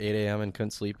like 8 a.m. and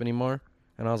couldn't sleep anymore.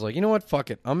 And I was like, you know what? Fuck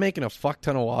it. I'm making a fuck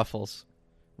ton of waffles.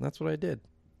 And that's what I did.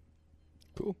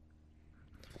 Cool.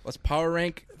 Let's power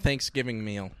rank Thanksgiving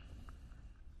meal.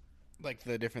 Like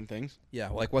the different things. Yeah,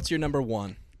 like what's your number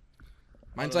one?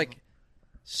 Mine's like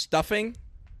stuffing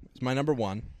is my number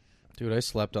one. Dude, I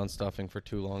slept on stuffing for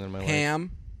too long in my life. Ham.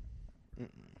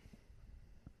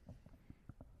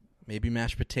 Maybe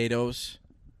mashed potatoes.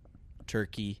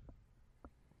 Turkey.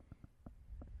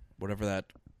 Whatever that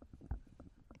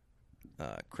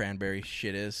cranberry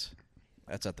shit is.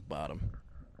 That's at the bottom.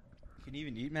 Can you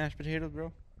even eat mashed potatoes,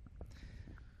 bro?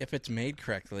 If it's made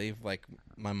correctly, like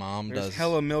my mom There's does.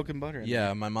 hella milk and butter in Yeah,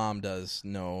 there. my mom does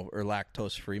or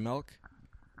lactose-free milk.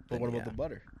 But what Then, about the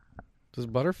butter? Does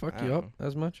butter fuck I you don't up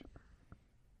as much?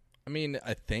 I mean,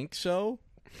 I think so,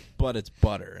 but it's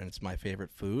butter, and it's my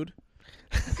favorite food.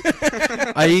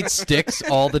 I eat sticks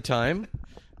all the time.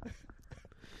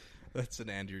 That's an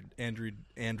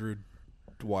Andrew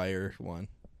Dwyer one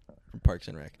from Parks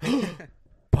and Rec.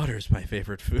 Butter's my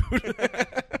favorite food.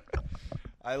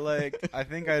 I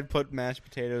think I'd put mashed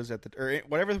potatoes at or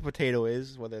whatever the potato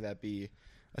is, whether that be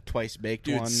a twice baked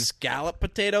Dude, one. scallop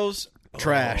potatoes?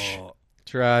 Trash. Oh,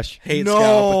 Trash. Hate No,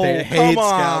 scallop potatoes. come Hate on.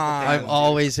 scallop potatoes. I've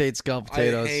always hate scalloped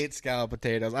potatoes. I hate scallop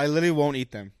potatoes. I literally won't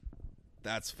eat them.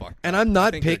 that's fucked And up. I'm I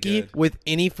not think they're picky good. with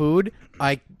any food.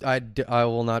 I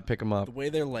will not pick them up. The way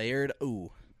they're layered,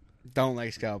 ooh. Don't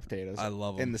like scalloped potatoes. I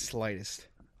love 'em. in the slightest.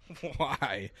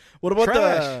 Why? What about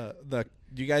Trash. the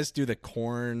do you guys do the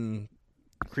corn,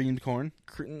 Creamed corn.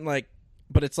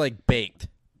 but it's like baked.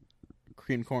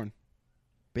 Creamed corn.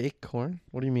 Baked corn?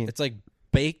 What do you mean? It's like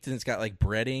baked and it's got like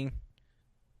breading.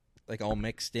 like all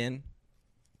mixed in,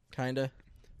 kind of.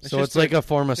 So just it's like a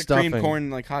form of It's a cream stuffing. corn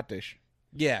like hot dish.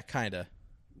 Yeah, kind of.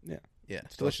 Yeah. Yeah,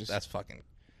 It's delicious. That's fucking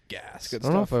gas. It's good I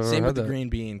don't know if stuff. I've ever Same had with the that. green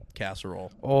bean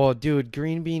casserole. Oh, dude,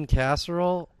 green bean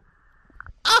casserole.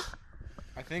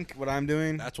 I think what I'm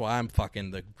doing. That's why I'm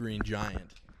fucking the green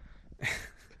giant.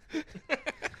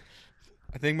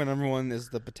 I think my number one is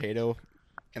the potato,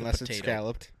 unless it's potato.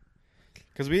 scalloped.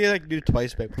 Because we like do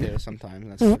twice baked potatoes sometimes,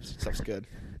 and that stuff's good.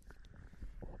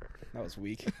 That was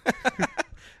weak.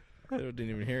 I didn't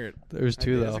even hear it. There's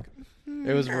two did. though. It's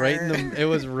It was right in the. It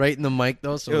was right in the mic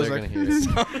though, so It was they're like- gonna hear it.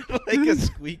 Sounded like a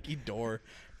squeaky door.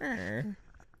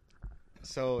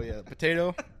 So yeah,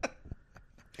 potato,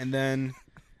 and then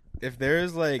if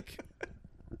there's like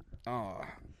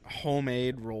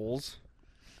homemade rolls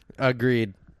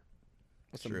Agreed.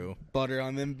 with some True. butter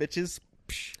on them bitches.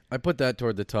 Psh. I put that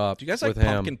toward the top. Do you guys like with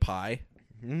ham. pumpkin pie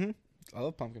Mm-hmm. I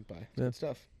love pumpkin pie. It's Yeah. good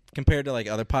stuff. compared to like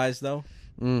other pies though?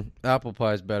 Apple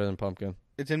pie is better than pumpkin.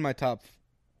 It's in my top.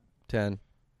 10.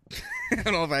 I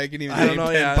don't know if I can even I don't name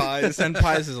know. 10 Yeah, pies. 10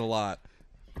 pies is a lot.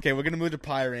 Okay, we're gonna move to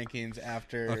pie rankings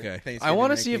after. Okay. Thanksgiving I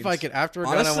want to see if I rankings. could. After we're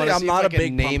done, I Honestly, want to I'm see not if a I can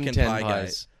big name pumpkin 10 pie guy.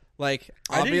 pies. Like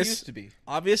I didn't used to be,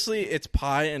 obviously it's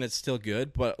pie and it's still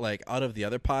good, but like out of the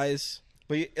other pies,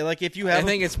 but like if you I have,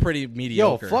 think it's pretty Yo,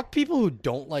 mediocre. fuck people who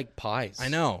don't like pies. I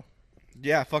know.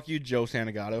 yeah, fuck you, Joe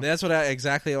Santagato. That's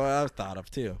exactly what I thought of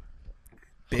too.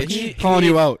 Bitch, He calling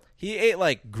you out. He ate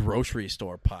like grocery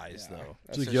store pies though.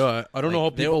 It's like, yeah, I don't know how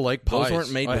Like, people like those pies.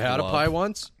 weren't made I with had a love. pie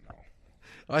once.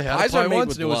 I had Pies a are pie made once,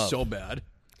 with and it was love. so bad.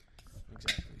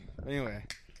 Exactly. Anyway,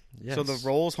 Yes. so the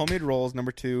rolls, homemade rolls,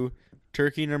 number 2,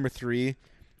 turkey, number 3,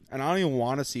 and I don't even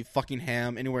want to see fucking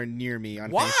ham anywhere near me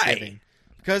on Why? Thanksgiving.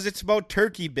 Because it's about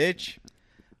turkey, bitch.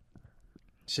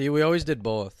 See, we always did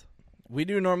both. We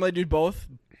do normally do both,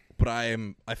 but I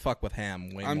fuck with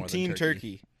ham way I'm more team than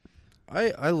turkey.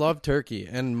 I love turkey,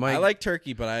 and my I like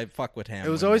turkey, but I fuck with ham. it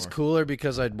was way always more. cooler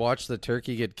because I'd watch the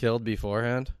turkey get killed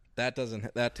beforehand.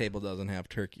 That table doesn't have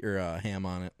turkey or ham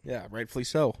on it. Yeah, rightfully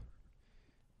so.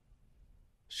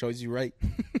 Shows you right.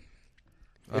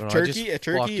 I don't If know, I just turkey, if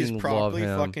turkey is fucking love properly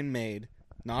ham. fucking made,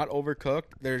 not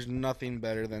overcooked, there's nothing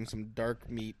better than some dark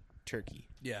meat turkey.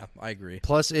 Yeah, I agree.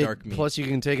 Plus, Dark meat. plus you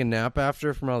can take a nap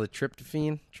after from all the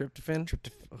tryptophan,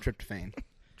 Tryptophan.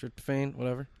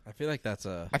 whatever. I feel like that's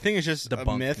a I think it's just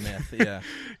debunked a myth. Yeah,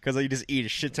 Because you just eat a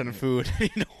shit ton of food and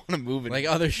you don't want to move it. like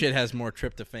other shit has more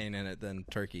tryptophan in it than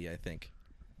turkey. I think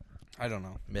I don't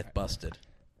know. myth busted.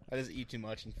 I just eat too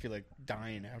much and feel like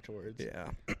dying afterwards. Yeah,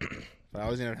 But I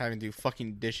always end up having to do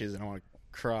fucking dishes and I want to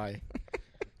cry.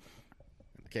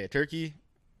 Okay, turkey,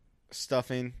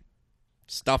 stuffing.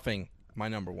 stuffing my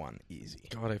number one, easy.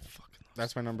 God, I fucking.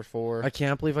 That's my number 4. I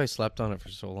can't believe I slept on it for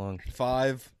so long.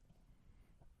 5.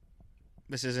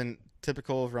 This isn't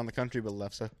typical of around the country, but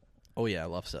lefse. Oh yeah, I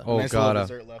love stuff. Oh, nice little gotta.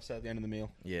 dessert lefse at the end of the meal.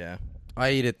 Yeah,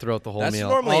 I eat it throughout the whole That's meal.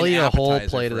 normally I'll an eat a whole appetizer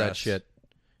plate for of that us. shit.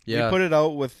 Yeah, We put it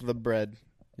out with the bread.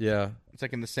 yeah. It's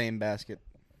like in the same basket.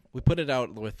 we put it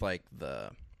out with like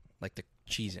the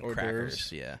cheese and Hors crackers.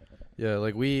 d'oeuvres. Yeah, Yeah,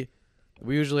 like we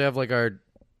usually have like our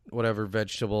whatever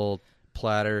vegetable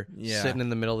platter Yeah. sitting in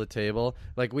the middle of the table.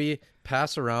 Like we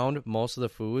pass around most of the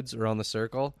foods around the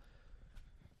circle,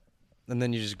 and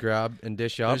then you just grab and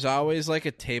dish up. there's always like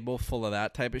a table full of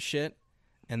that type of shit,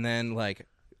 and then like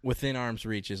within arm's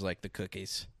reach is like the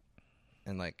cookies,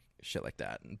 and like shit like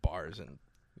that, and bars and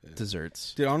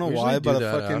desserts. Dude, I don't know We why, usually do but a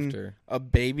that fucking after. a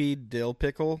baby dill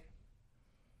pickle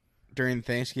during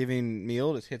Thanksgiving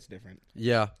meal just hits different.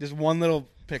 Yeah, Just one little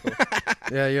pickle.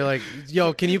 yeah. You're like,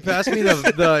 yo, can you pass me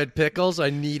the pickles? I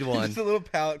need one. Just a little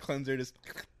palate cleanser, just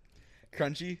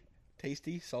crunchy,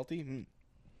 tasty, salty.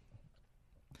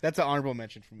 That's an honorable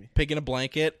mention for me. Pig in a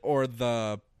blanket or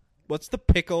what's the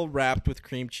pickle wrapped with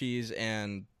cream cheese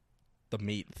and the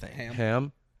meat thing? Ham.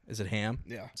 Ham. Is it ham?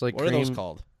 Yeah. It's like What cream. are those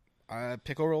called?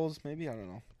 Pickle rolls, maybe? I don't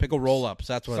know. Pickle roll-ups.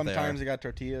 That's what Sometimes they they got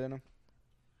tortilla in them.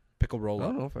 Pickle I roll-up.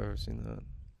 don't know if I've ever seen that.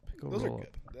 Pickle Those are roll-up.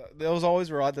 good. Those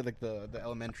always were odd that like the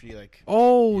elementary like.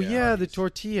 Oh Yeah. yeah, the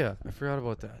tortilla. I forgot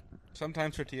about that.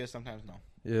 Sometimes tortilla, sometimes no.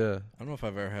 Yeah, I don't know if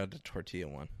I've ever had a tortilla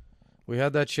one. we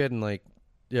had that shit, and like,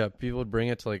 yeah, people would bring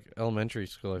it to like elementary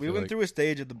school. I We feel went like. through a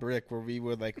stage at the brick where we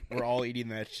would like we're all eating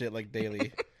that shit like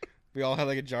daily. We all had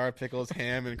like a jar of pickles,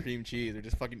 ham, and cream cheese. We're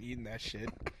just fucking eating that shit.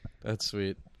 That's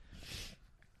sweet.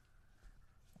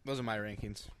 Those are my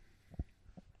rankings.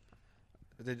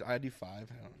 Did I do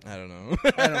 5? I don't know.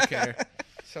 I don't care.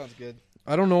 Sounds good.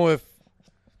 I don't know if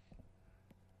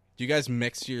Do you guys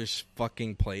mix your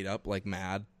fucking plate up like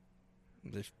mad?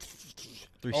 The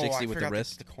 360 with the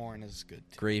wrist, The corn is good.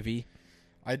 Too. gravy.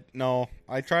 I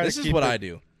try This to is keep what it, I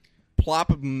do.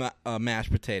 Plop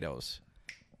mashed potatoes,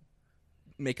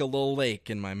 make a little lake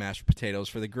in my mashed potatoes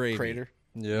for the gravy. Crater.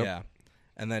 Yep. Yeah.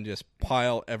 And then just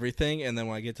pile everything, and then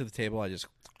when I get to the table, I just...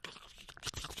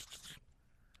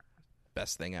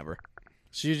 Best thing ever.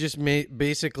 So you just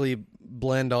basically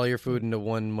blend all your food into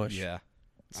one mush. Yeah.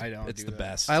 I don't. It's do the that.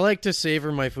 best. I like to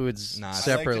savor my foods Nah,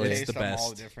 separately. I like to It's the taste them all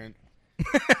best. different.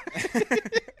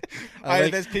 I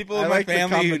like- There's people I in like my the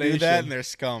family who do that, combination. and they're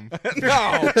scum.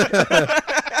 No.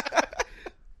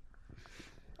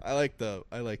 I like the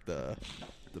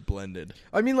blended.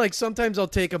 I mean, like, sometimes I'll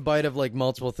take a bite of, like,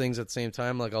 multiple things at the same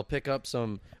time. Like, I'll pick up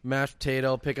some mashed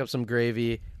potato, pick up some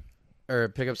gravy, or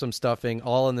pick up some stuffing,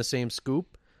 all in the same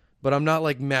scoop. But I'm not,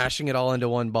 like, mashing it all into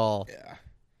one ball. Yeah.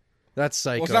 That's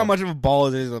psycho. Well, it's not much of a ball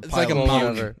as it is a It's pile like a of mountain.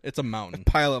 mountain. Whatever. It's a mountain.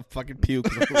 pile of fucking puke.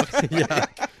 Yeah.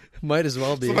 Might as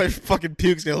well That's be. what my fucking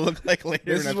puke's gonna look like later.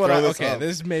 This when is I what throw I this okay. up.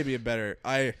 This may be better.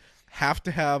 I have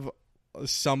to have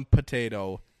some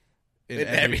potato in In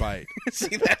every every- bite.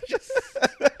 See that? Just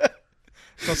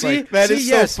So it's See, like that is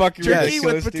yes, so fucking turkey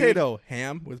ridiculous, with dude. potato,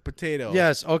 ham with potato,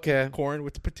 Yes, okay. corn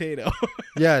with potato.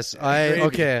 Yes, Gravy.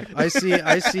 okay. I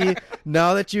see.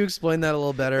 Now that you explain that a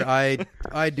little better,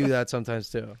 I do that sometimes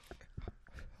too.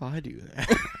 I do that.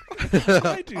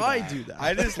 I do that.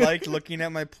 I just like looking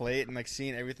at my plate and like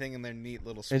seeing everything in their neat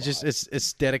little spots. It's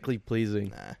aesthetically pleasing.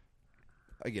 Nah,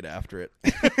 I get after it.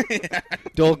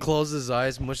 Dole closes his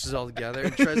eyes, mushes it all together,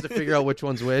 and tries to figure out which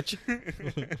one's which.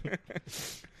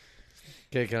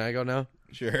 Okay, can I go now?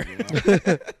 Sure.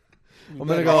 I'm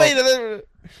gonna go. Wait a minute.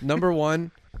 Number 1.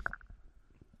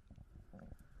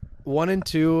 1 and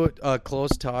 2,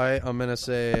 close tie. I'm gonna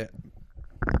say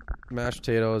mashed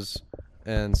potatoes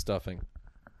and stuffing.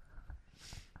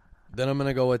 Then I'm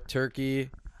gonna go with turkey,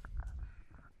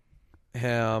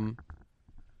 ham,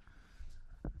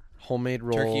 homemade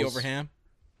rolls. Turkey over ham.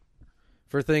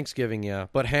 For Thanksgiving, yeah,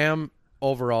 but ham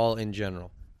overall in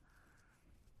general.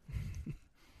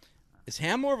 Is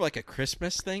ham more of like a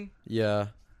Christmas thing? Yeah,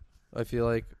 I feel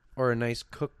like, or a nice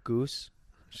cooked goose.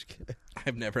 Just kidding.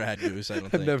 I've never had goose. I don't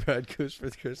I've think. never had goose for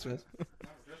Christmas.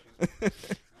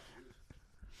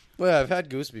 Well, yeah, I've had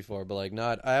goose before, but like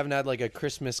not. I haven't had like a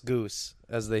Christmas goose,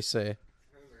 as they say.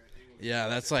 Yeah,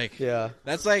 that's like Yeah,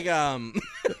 that's like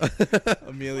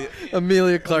Amelia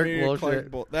Amelia Clark Amelia bullshit.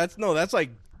 Clark bull- that's like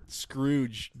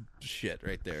Scrooge shit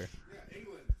right there.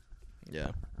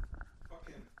 Yeah.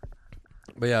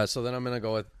 But yeah, so then I'm gonna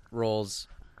go with rolls,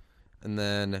 and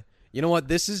then you know what?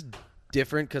 This is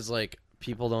different because like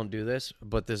people don't do this,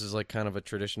 but this is like kind of a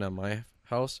tradition at my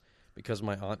house because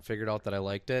my aunt figured out that I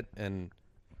liked it, and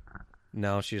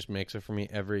now she just makes it for me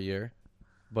every year.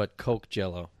 But Coke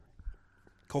Jello,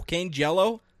 Cocaine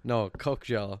Jello. no Coke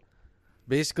Jello.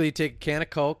 Basically, you take a can of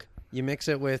Coke, you mix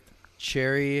it with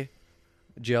cherry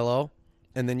Jello,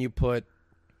 and then you put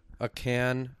a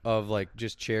can of like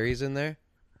just cherries in there.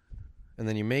 And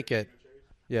then you make it,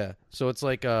 yeah. So it's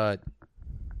like a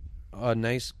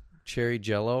nice cherry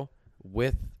Jello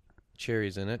with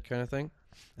cherries in it, kind of thing.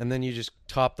 And then you just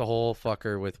top the whole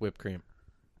fucker with whipped cream.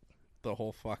 The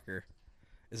whole fucker.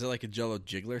 Is it like a Jello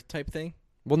jiggler type thing?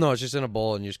 Well, no, it's just in a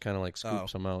bowl, and you just kind of like scoop Oh.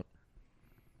 some out.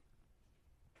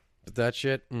 But that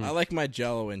shit, I like my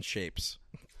Jello in shapes,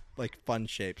 like fun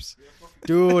shapes.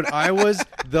 dude, I was the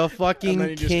And then fucking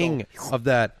you just king of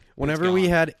that. Whenever we gone.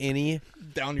 had any,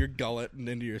 Down your gullet and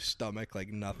into your stomach like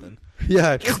nothing.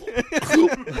 yeah,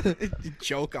 You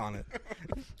choke on it.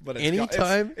 But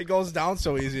Anytime- it goes down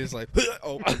so easy. It's like,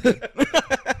 oh, I'm good.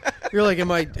 you're like, am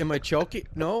I choking?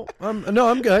 No,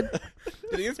 I'm good. Do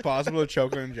you think it's possible to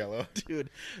choke on Jello?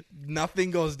 Dude, nothing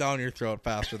goes down your throat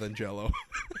faster than Jello.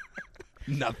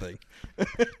 Nothing.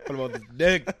 What about the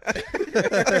dick?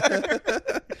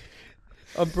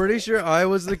 I'm pretty sure I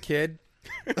was the kid.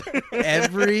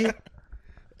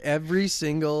 Every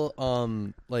single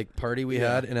like party we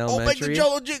had in Oh, like elementary, the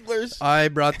Jello jigglers. I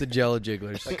brought the Jello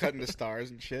jigglers, Like cutting the stars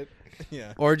and shit.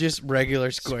 Yeah. or just regular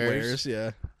squares.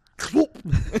 Yeah.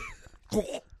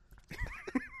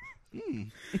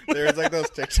 There's like those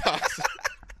TikToks.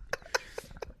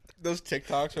 Those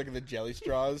TikToks like the jelly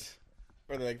straws.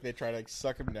 Where they try to like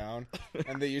suck them down,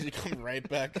 and they usually come right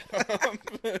back up.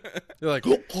 They're like,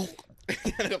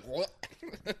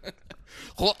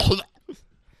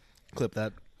 Clip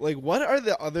that. Like, what are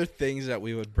the other things that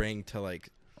we would bring to like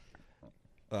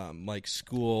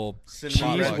school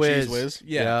Cinnamon Cheese bread, Whiz. Cheese Whiz.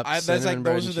 Yeah, Yep, that's cinnamon like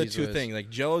bread those are and the Cheese two Whiz. things, like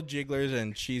Jello jigglers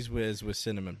and Cheese Whiz with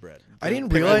cinnamon bread. I didn't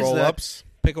Pickle realize that. roll-ups,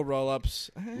 Pickle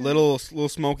roll-ups, little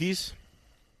smokies.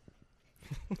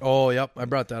 Oh, yep, I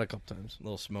brought that a couple times.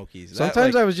 little smokies.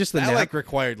 Sometimes I was just the that nap. like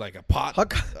required like a pot,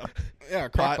 Yeah,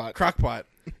 pot, crock pot,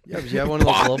 Yeah, but you have one of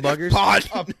those little buggers. pot,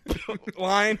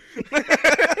 line.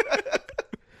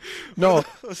 No,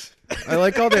 I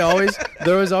like how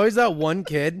there was always that one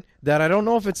kid that I don't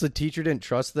know if it's the teacher didn't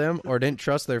trust them or didn't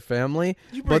trust their family,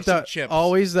 You bring but some that chips.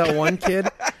 always that one kid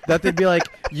that they'd be like,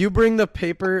 you bring the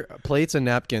paper plates and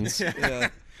napkins. Yeah.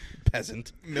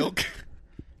 Peasant. Milk.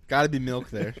 Gotta be milk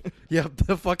there. Yep,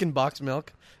 the fucking box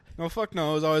milk. No, fuck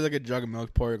no. It was always like a jug of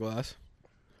milk, pour a glass.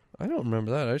 I don't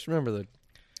remember that. I just remember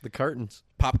the cartons.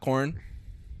 Popcorn.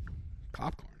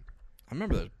 Popcorn. I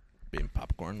remember there being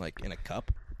popcorn like in a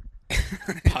cup.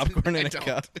 Popcorn in a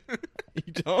cup.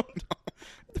 You don't?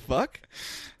 The fuck?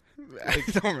 I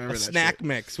don't remember A that snack shit.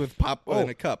 mix with pop in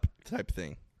a cup type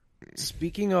thing.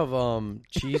 Speaking of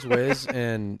cheese whiz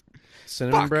and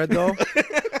cinnamon bread, though,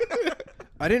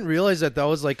 I didn't realize that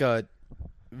was like a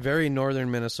very northern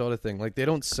Minnesota thing. Like they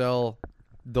don't sell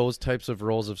those types of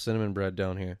rolls of cinnamon bread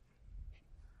down here.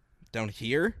 Down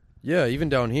here? Yeah, even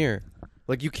down here.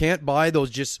 Like you can't buy those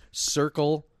just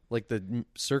circle, like the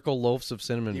circle loaves of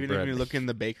cinnamon Even bread. if you look in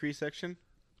the bakery section,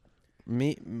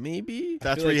 Maybe.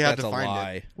 that's I feel where you like have to that's a find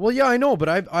lie. it. Well, yeah, I know,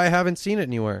 but I haven't seen it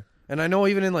anywhere. And I know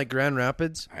even in like Grand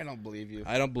Rapids. I don't believe you.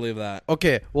 I don't believe that.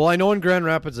 Okay, well I know in Grand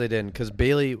Rapids they didn't because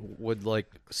Bailey would like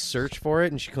search for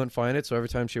it and she couldn't find it. So every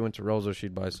time she went to Rosa,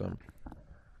 she'd buy some.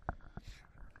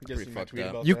 Just Pretty seen my fucked tweet up.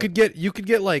 about You that. could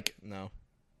get like No.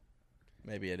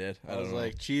 Maybe I did. I I don't was know.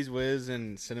 like, cheese whiz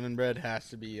and cinnamon bread has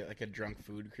to be like a drunk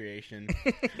food creation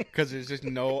because there's just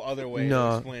no other way No.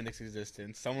 to explain its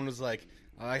existence. Someone was like,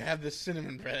 I have this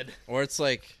cinnamon bread, or it's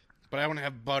like but I don't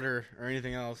have butter or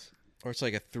anything else. a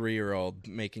 3-year-old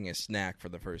making a snack for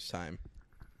the first time.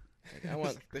 Like, I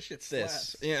want This shit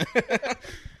this. slaps. Yeah.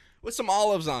 With some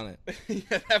olives on it.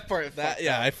 Yeah, that part. That fucked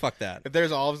yeah, up. I fuck that. If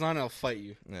there's olives on it, I'll fight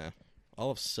you. Yeah.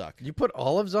 Olives suck. you put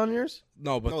olives on yours.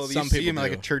 No, but No, some you see people them at,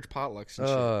 like do. a church potlucks and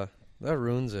shit. That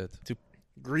ruins it.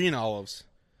 Green olives.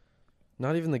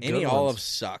 Not even the good Any ones. olives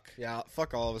suck. Yeah,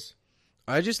 fuck olives.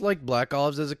 I just like black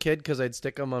olives as a kid because I'd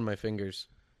stick them on my fingers.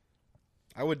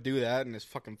 I would do that and just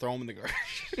fucking throw them in the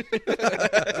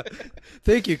garbage.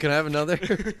 Thank you. Can I have another?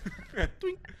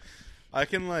 I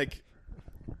can like,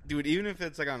 dude, even if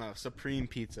it's like on a supreme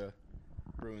pizza,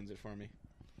 ruins it for me.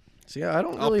 See, I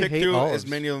don't I'll really pick hate through olives. as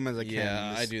many of them as I can. Yeah,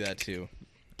 and I just- do that too.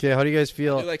 Okay, how do you guys I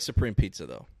feel? do like supreme pizza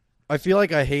though. I feel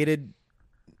like I hated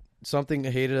something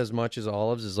I hated as much as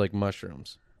olives is like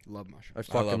mushrooms. Love mushrooms. I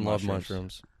fucking love love mushrooms.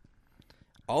 mushrooms.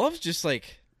 Olives just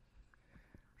like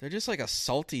they're just like a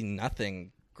salty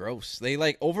nothing gross. They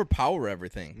like overpower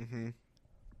everything. Mm-hmm.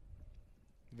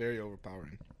 Very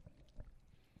overpowering.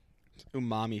 It's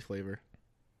umami flavor.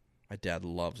 My dad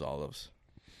loves olives.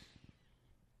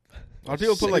 A lot of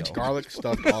people put like Sicko. garlic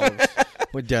stuffed olives.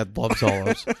 My dad loves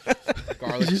olives.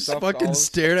 Garlic You just stuffed fucking olives.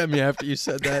 stared at me after you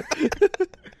said that.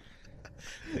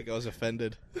 I think I was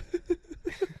offended.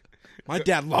 My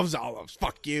dad loves olives.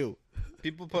 Fuck you.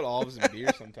 People put olives in beer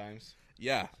sometimes.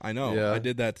 Yeah, I know. Yeah. I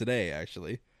did that today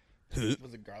actually.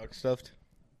 Was it garlic stuffed?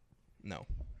 No.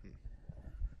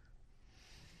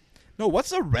 No, what's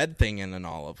the red thing in an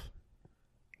olive?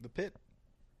 The pit.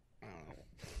 I don't know.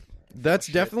 That's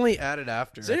shit. definitely added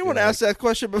after. Has anyone asked that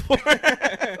question before?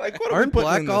 Like, what are we Aren't putting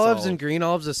black in this olives olive? and green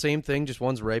olives the same thing? Just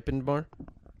one's ripened more.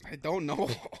 I don't know.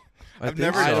 I I've think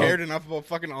never so. cared enough about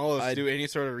fucking olives I- to do any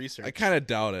sort of research. I kind of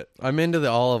doubt it. I'm into the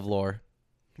olive lore.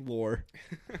 Lore.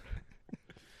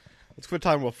 Let's quit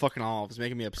talking about fucking olives.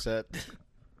 Making me upset.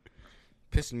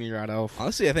 Pissing me right off.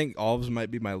 Honestly, I think olives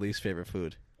might be my least favorite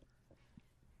food.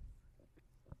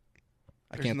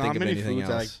 I There's can't not think of many anything foods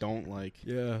I else. don't like.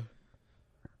 Yeah.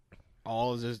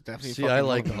 Olives is definitely. See, fucking I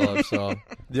like one of them. olives. So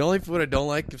the only food I don't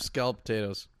like is scalloped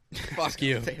potatoes. Fuck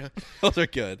you. Those are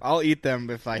good. I'll eat them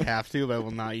if I have to, but I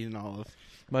will not eat an olive.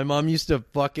 My mom used to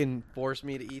fucking force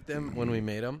me to eat them when we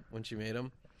made them. When she made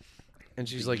them. And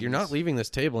she's like, "You're not leaving this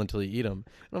table until you eat them."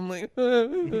 And I'm like,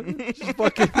 just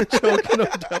fucking choking them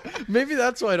down. Maybe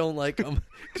that's why I don't like them,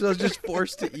 because I was just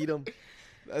forced to eat them.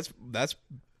 That's.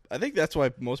 I think that's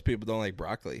why most people don't like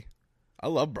broccoli. I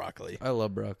love broccoli. I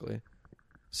love broccoli.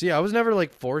 See, I was never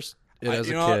like forced it as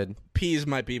You a know what? kid. Peas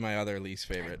might be my other least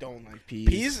I favorite. don't like peas.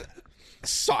 Peas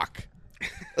suck.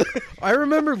 I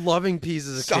remember loving peas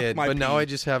as a Suck kid, my but now pea. I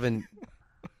just haven't.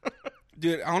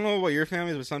 Dude, I don't know what your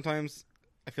family is, but sometimes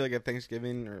I feel like at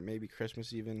Thanksgiving or maybe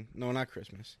Christmas even. No, not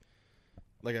Christmas.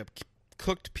 Like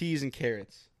cooked peas and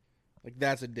carrots. Like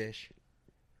that's a dish.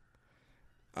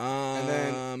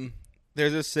 then-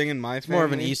 There's this thing in my It's family. more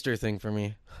of an Easter thing for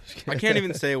me. I can't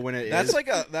even say when it is. That's like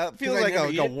that feels I like never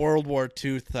a eat it. World War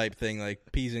II type thing,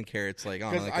 like peas and carrots. Like,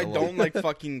 because like I a little- don't like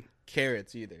fucking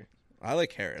carrots either. I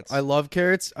like carrots. I love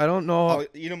carrots. I don't know. I'll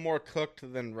eat them more cooked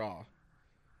than raw.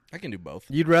 I can do both.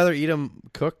 You'd rather eat them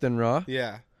cooked than raw?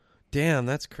 Yeah. Damn,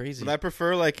 that's crazy. But I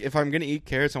prefer, like, if I'm going to eat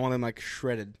carrots, I want them, like,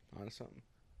 shredded on something.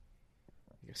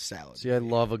 Like a salad. See, I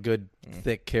love a good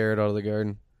thick carrot out of the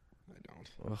garden. I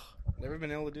don't. Ugh. Never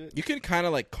been able to do it. You can kind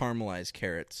of like caramelize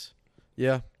carrots.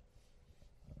 Yeah.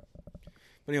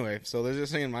 But anyway, so there's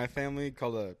this thing in my family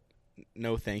called a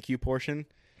no thank you portion,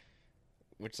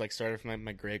 which like started from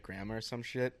my great grandma or some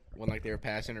shit. When like they were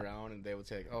passing around and they would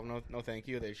say, like, "Oh no thank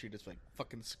you," they should just like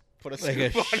fucking put a Like a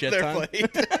scoop on shit their ton?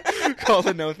 plate called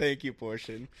the no thank you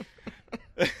portion.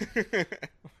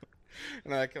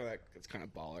 And I come like, it's kind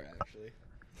of baller actually.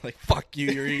 Like, fuck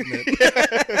you, you're eating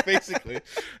it. Basically,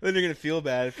 then you're gonna feel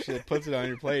bad if she puts it on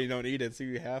your plate. You don't eat it, so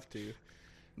you have to.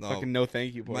 No, Fucking no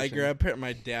thank you portion.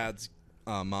 my dad's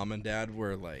mom and dad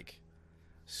were like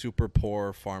super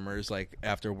poor farmers, like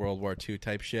after World War II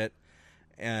type shit,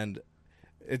 and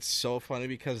it's so funny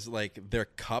because like their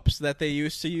cups that they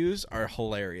used to use are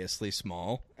hilariously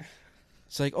small.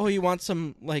 It's like, oh, you want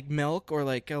some like milk or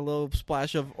like a little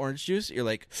splash of orange juice? You're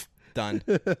like, done.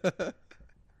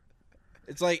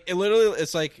 It's like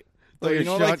it's like Like you a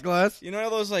know, shot like glass? you know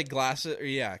those like glasses, or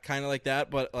yeah, kind of like that,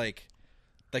 but like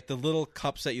the little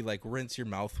cups that you like rinse your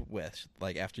mouth with,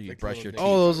 like after you Like brush little your baby- teeth.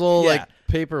 Oh, those little Yeah. like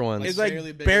paper ones. It's Like, like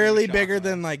barely barely bigger bigger, than a shot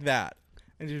than glass. like that,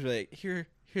 and you're like,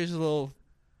 here's a little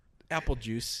apple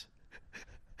juice.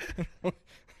 You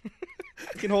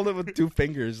can hold it with 2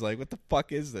 fingers. Like, what the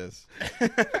fuck is this?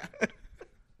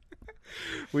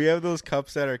 We have those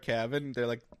cups at our cabin. They're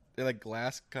like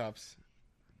glass cups.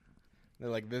 They're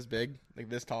like this big, like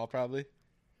this tall probably,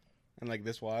 and like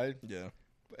this wide. Yeah.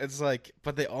 It's like,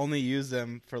 but they only use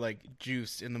them for like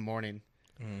juice in the morning.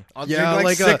 I'll Yeah, drink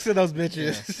like like 6 of those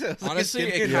bitches. It's like a Honestly,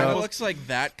 skinny it kind Yeah. of looks like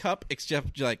that cup,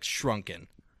 except like shrunken.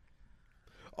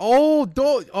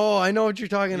 Oh, I know what you're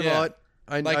talking Yeah. about.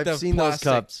 Like I've the seen plastic.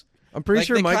 those cups. I'm pretty Like,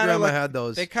 sure they my kinda grandma look- had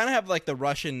those. They kind of have like the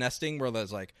Russian nesting where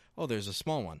there's like, oh, there's a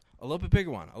small one, a little bit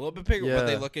bigger one, a little bit bigger, but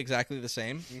they Yeah. look exactly the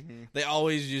same. Mhm. They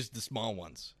always use the small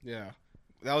ones. Yeah,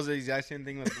 that was the exact same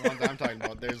thing with the ones I'm talking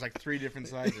about. There's like 3 different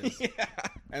sizes. Yeah.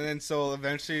 And then so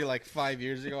eventually, like 5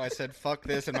 years ago, I said, "Fuck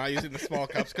this!" I'm not using the small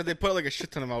cups because they put like a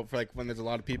shit ton of them out for like when there's a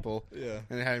lot of people Yeah.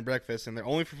 and they're having breakfast, and they're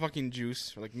only for fucking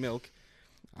juice or like milk.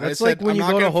 I That's said, like when I'm you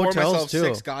not go to gonna pour hotels, myself too.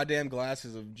 6 goddamn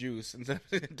glasses of juice instead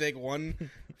of take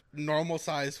one normal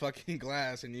size fucking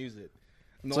glass and use it.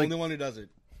 I'm the It's like- only one who does it.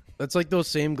 That's like those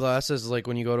same glasses, like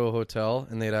when you go to a hotel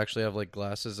and they'd actually have like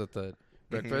glasses at the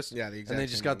breakfast. Yeah, the exact And they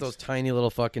just same got ones. those tiny little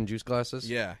fucking juice glasses.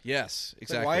 Yeah. Yes. It's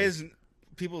Exactly. like, why is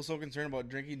people so concerned about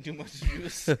drinking too much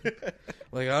juice?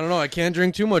 Like, I don't know. I can't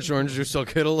drink too much orange juice. I'll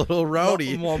get a little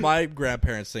rowdy. Well, my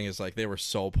grandparents' thing is like they were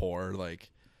so poor, like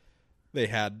they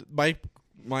had my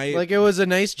Like, it was a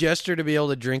nice gesture to be able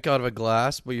to drink out of a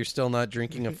glass, but you're still not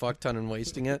drinking a fuck ton and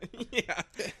wasting it. yeah.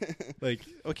 Like,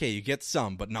 okay, you get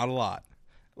some, but not a lot.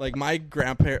 Like my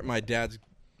dad's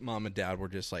mom and dad were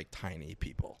just like tiny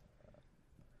people,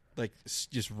 like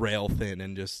just rail thin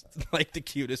and just like the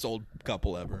cutest old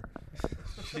couple ever.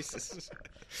 Jesus.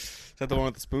 Is that the one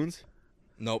with the spoons?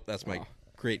 Nope, that's my Oh.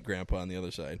 great grandpa on the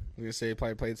other side. I'm gonna say he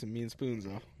probably played some mean spoons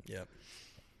though. Yep,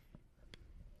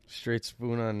 Straight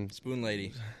spoon on. spoon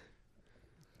lady.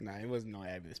 Nah, he wasn't no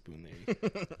Abby the spoon lady.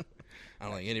 I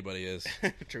don't think anybody is.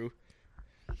 True.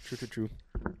 True.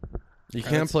 You Let's-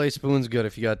 can't play spoons good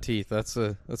if you got teeth. That's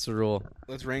the rule.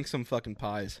 Let's rank some fucking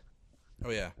pies. Oh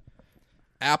yeah,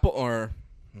 apple or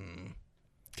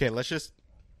Okay, let's just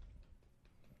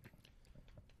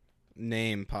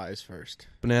name pies first.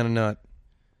 Banana nut,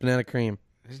 banana cream,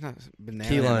 There's not banana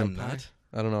Key lime. pie. nut.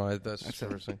 I don't know. That's That's just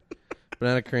what a- we're saying.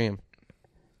 Banana cream,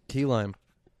 key lime.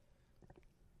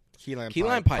 Key lime Key pie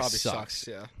lime pie probably sucks.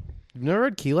 Yeah. You've never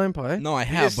had key lime pie? No, I You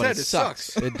have, just but said it it sucks.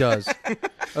 sucks. It does. I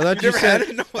thought You you never said. had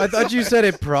it? No, I it thought you sucks. said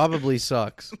it probably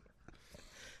sucks.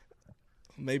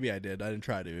 Maybe I did. I didn't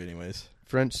try to, anyways.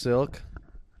 French silk,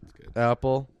 good.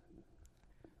 apple.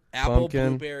 Apple, Pumpkin.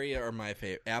 blueberry are my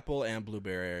favorite. Apple and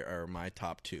blueberry are my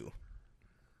top 2.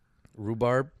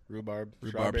 Rhubarb, Rhubarb.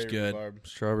 Rhubarb's Strawberry, good. Rhubarb.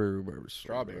 strawberry rhubarb.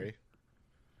 Strawberry.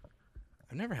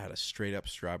 I've never had a straight up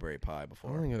strawberry pie I don't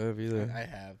before. think I have either. I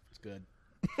have. It's good.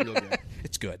 Real good.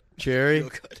 It's good. Cherry, Real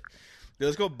good. Dude,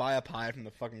 let's go buy a pie from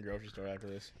the fucking grocery store after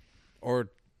this. Or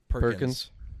Perkins.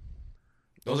 Perkins.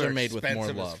 Those are made with more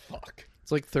expensive as love. Fuck.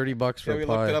 it's like $30 for Yeah, a we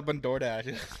pie. looked it up on DoorDash.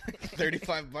 It's like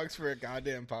 $35 for a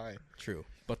goddamn pie. True.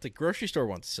 But the grocery store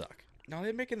ones suck. No,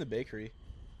 they make in the bakery.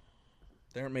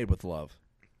 They aren't made with love.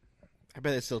 I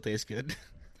bet it still tastes good.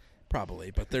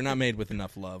 Probably, but they're not made with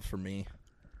enough love for me.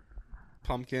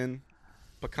 Pumpkin,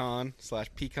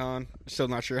 pecan/pecan. Still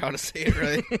not sure how to say it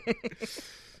right.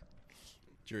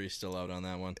 Jury's still out on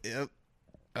that one. Yep.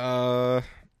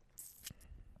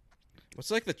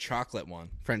 What's like the chocolate one?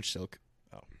 French silk.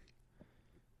 Oh.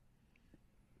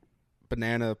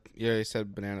 banana. Yeah, you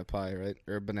said banana pie, right?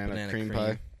 Or banana cream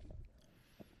pie.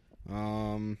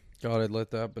 God, I'd let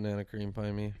that banana cream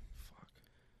pie me.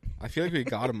 I feel like we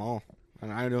got them all,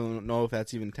 and I don't know if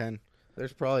that's even 10.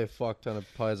 There's probably a fuck ton of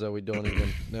pies that we don't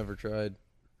even never tried.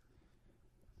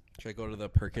 Should I go to the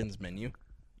Perkins menu?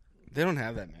 They don't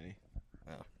have that many.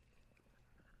 Oh.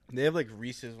 They have like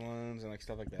Reese's ones and like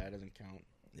stuff like that. It doesn't count.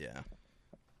 Yeah.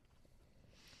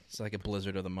 It's like a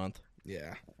blizzard of the month.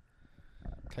 Yeah.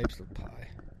 Types of pie.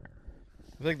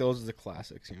 I feel like those are the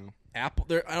classics, you know. Apple.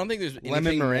 There. I don't think there's Lemon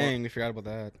anything meringue. We forgot about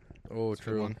that. Oh, That's a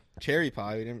good true. one. Cherry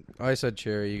pie. We didn't. I said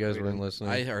cherry. You guys We weren't didn't. listening.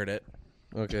 I heard it.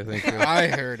 Okay, thank you. I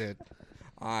heard it.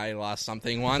 I lost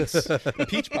something once.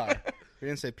 Peach pie. We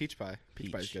didn't say peach pie.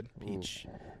 Peach pie is good. Peach.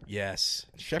 Yes.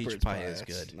 Shepherd's peach pie pie is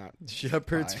that's good. Not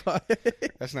Shepherd's pie. pie.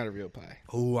 That's not a real pie.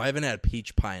 Oh, I haven't had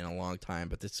peach pie in a long time,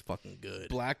 but it's fucking good.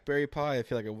 Blackberry pie. I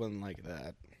feel like I wouldn't like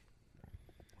that.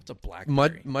 What's a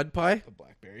blackberry? Mud pie? A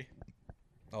blackberry.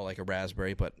 Oh, like a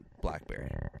raspberry, but blackberry.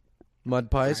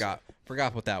 Mud pies?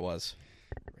 Forgot what that was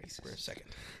Racist. for a second.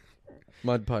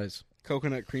 Mud pies.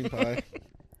 Coconut cream pie.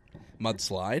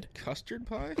 Mudslide. Custard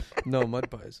pie. No, mud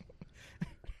pies.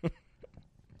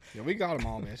 Yeah, we got them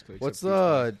all basically. What's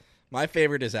except peach the My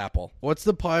favorite is apple. what's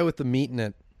the pie with the meat in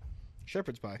it? pie.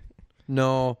 Shepherd's pie?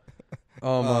 No.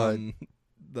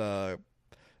 The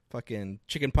fucking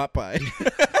chicken pot pie.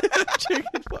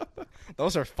 Chicken pie.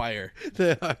 Those are fire.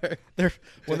 They are. They're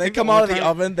when they think come the out only of the time-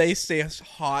 oven, they stay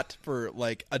hot for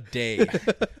like a day. I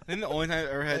think the only time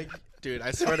I ever had, dude,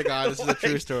 I swear to God, this is a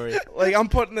true story. Like I'm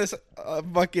putting this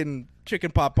fucking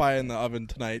chicken pot pie in the oven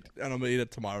tonight, and I'm gonna eat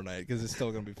it tomorrow night because it's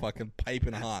still gonna be fucking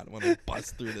piping hot when I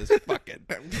bust through this fucking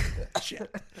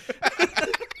shit.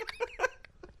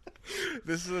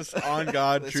 This is a on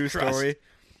God This true crust. story.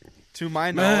 To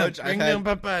my Man, knowledge, I've bring had,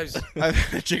 down Popeyes. I've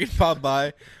had a chicken pot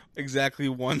pie exactly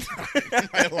one time in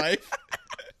my life.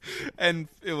 And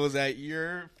it was at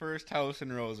your first house in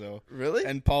Roseau. Really?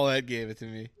 And Paulette gave it to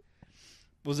me.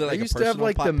 Was it like I used a to have personal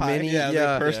like pot the pie? mini, Yeah,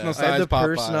 yeah, the personal I had size the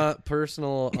pot pie.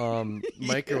 personal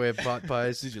microwave pot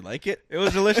pies. Did you like it? It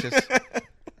was delicious.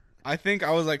 I think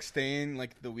I was like staying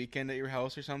like the weekend at your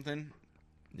house or something.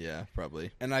 Yeah,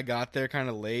 probably. And I got there kind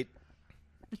of late.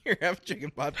 You're having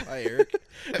chicken pot pie, Eric.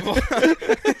 No,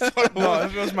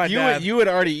 if it was my dad. You had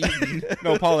already eaten.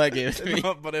 No, Paulette gave it to me.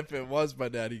 No, but if it was my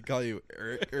dad, he'd call you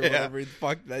Eric or Yeah. whatever the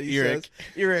fuck that he Eric. says.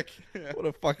 Eric. What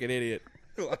a fucking idiot.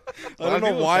 I lot don't of know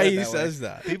people why say it he that way. says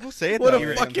that. People say it What that a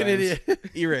way fucking sometimes. idiot.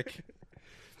 Eric.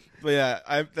 But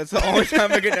yeah, that's the only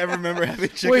time I could ever remember having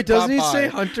chicken Wait, doesn't pot he say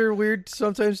pie. Hunter weird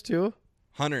sometimes too?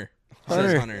 Hunter. Hunter.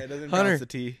 Says Yeah, Hunter. it doesn't Hunter. pronounce the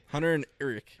T. Hunter and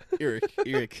Eric. Eric.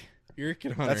 Eric. Eric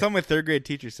and Hunter. That's how my third grade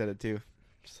teacher said it too.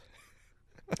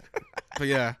 But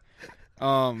yeah,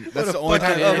 that's the only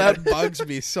time that bugs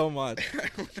me so much.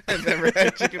 I've ever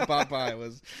had chicken pot pie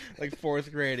was like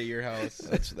fourth grade at your house.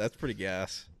 That's pretty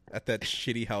got at that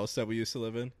shitty house that we used to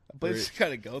live in. Place was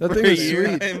kind of goat. That for thing a was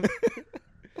year. sweet.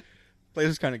 Place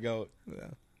was kind of goat.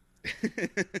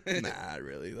 Yeah. Not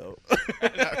really though.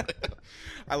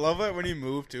 I love it when you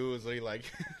move too. It was like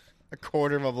a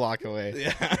quarter of a block away.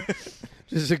 Yeah.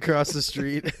 Just across the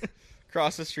street.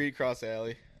 Cross the street, cross the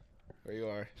alley. Where you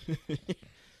are.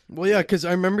 Well, yeah, because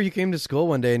I remember you came to school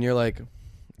one day and you're like,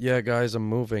 "Yeah, guys, I'm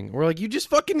moving." We're like, "You just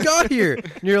fucking got here,"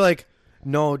 and you're like,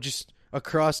 "No, just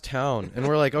across town." And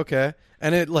we're like, "Okay,"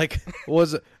 and it like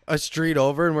was a street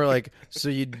over, and we're like, "So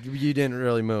you didn't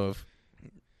really move?"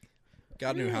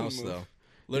 Got a new Yeah, house move. though.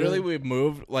 Literally, we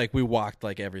moved like we walked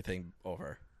like everything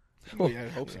over. Oh yeah, I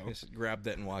hope so. Just grabbed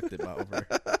it and walked it over.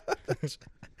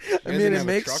 I mean, it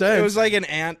makes sense. It was like an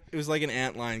ant. It was like an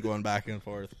ant line going back and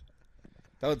forth.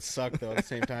 That would suck though. At the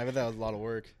same time, but that was a lot of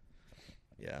work.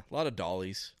 Yeah, a lot of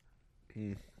dollies.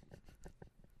 Yeah,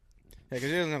 because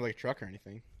he doesn't have like a truck or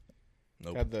anything.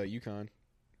 Nope. Had the Yukon.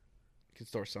 Could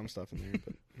store some stuff in there,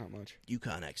 but not much.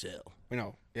 Yukon XL. We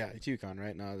know. Yeah, it's Yukon,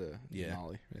 right? Not the Yeah.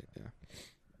 Denali. Right?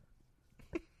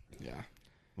 Yeah. Yeah.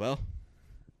 Well,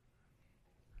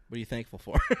 what are you thankful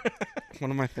for? What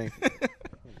am I thinking?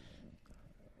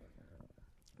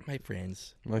 My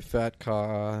friends. My fat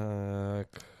cock.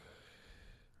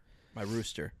 My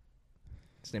rooster.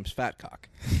 His name's Fat Cock.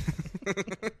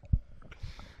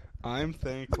 I'm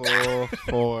thankful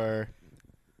for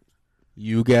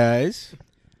you guys.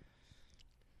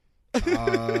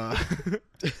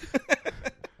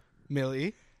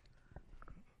 Millie,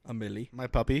 A Millie. my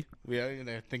puppy.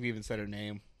 I think we even said her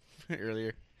name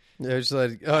earlier. Yeah, just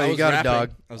like, oh, I you was got rapping. a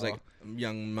dog. I was like,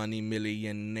 young money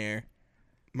millionaire.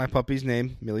 My puppy's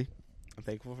name, Millie. I'm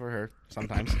thankful for her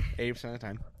sometimes, 80% of the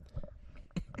time.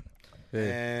 Hey.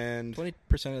 And 20%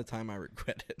 of the time I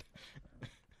regret it.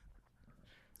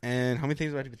 And how many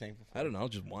things do I have to be thankful for? I don't know,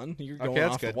 just one. You're Okay, going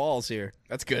that's off the good. walls here.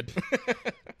 That's good.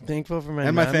 Thankful for my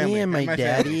And my mommy family, and my and my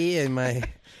daddy and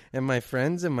my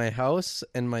friends and my house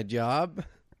and my job.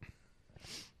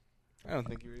 I don't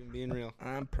think you're even being real.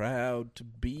 I'm proud to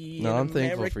be No, an I'm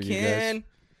thankful for you guys. American. I'm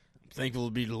thankful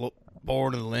to be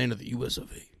born in the land of the US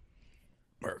of A.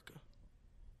 America.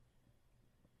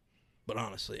 But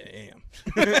honestly, I am.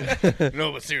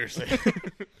 No, but seriously.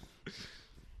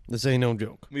 This ain't no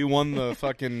joke. We won the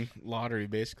fucking lottery,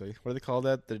 basically. What do they call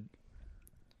that? The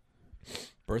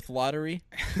Birth lottery?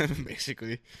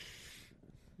 basically.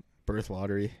 Birth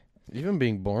lottery. Even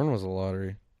being born was a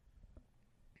lottery.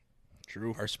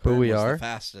 True. Our sperm we was are? the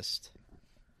fastest.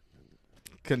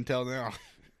 Couldn't tell now.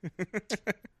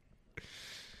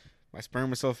 My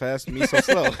sperm was so fast, me so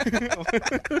slow.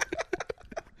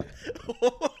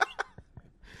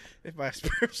 If my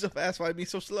sperm's so fast, why be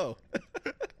so slow?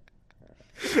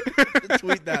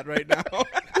 Tweet that right now.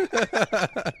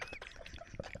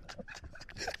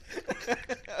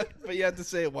 But you have to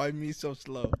say, why me so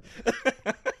slow?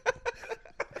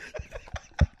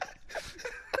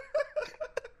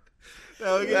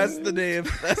 That's the name.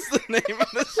 That's the name of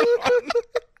the song.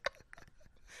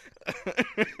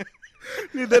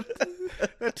 Dude,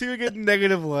 that two get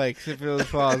negative likes if it was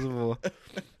possible.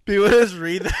 People just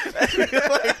read that.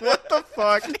 Like, what the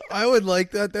fuck? I would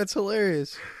like that. That's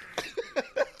hilarious.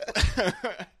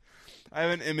 I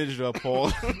haven't imaged a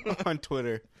poll on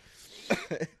Twitter.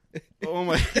 Oh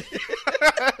my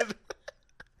god.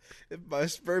 If my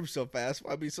sperm's so fast,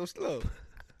 why be so slow?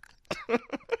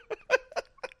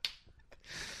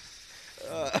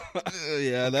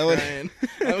 Yeah, that would.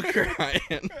 I'm crying.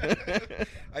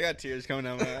 I got tears coming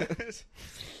down my eyes.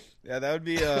 Yeah, that would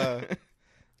be.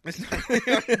 It's not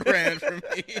really on brand for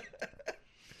me.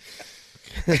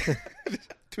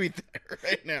 Tweet that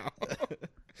right now.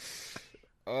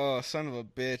 Oh, son of a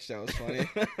bitch! That was funny.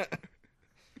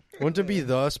 Wouldn't it be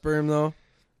the sperm though?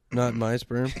 Not my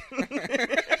sperm.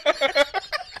 I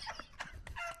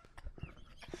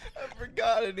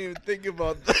forgot. I didn't even think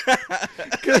about that.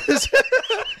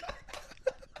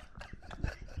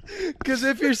 Because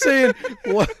if you're saying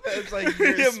what, It's like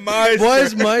why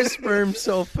is my sperm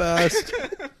so fast?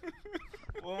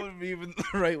 what would be even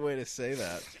the right way to say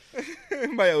that?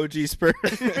 My OG sperm.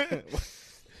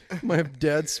 My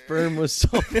dad's sperm was so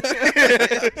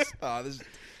fast. Oh, this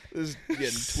is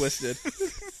getting twisted.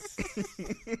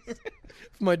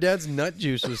 My dad's nut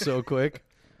juice was so quick.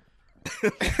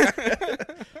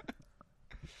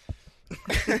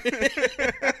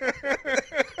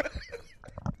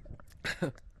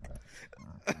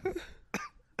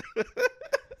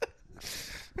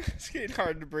 It's getting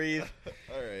hard to breathe.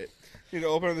 All right. Need to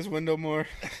open this window more.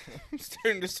 I'm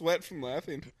starting to sweat from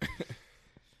laughing.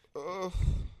 Oh.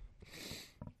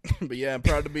 But yeah, I'm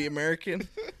proud to be American,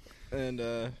 and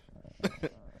I'm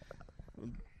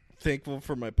thankful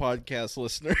for my podcast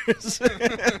listeners.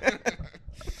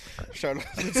 Shout out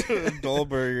to the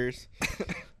Dolburgers.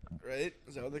 Right?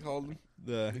 Is that what they called them?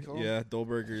 The call 'em? yeah,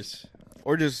 Dolburgers.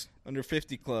 Or just, Under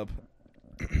 50 Club.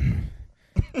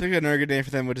 I think another good name for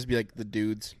them would just be like the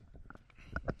dudes.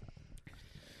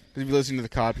 Because if you listen to the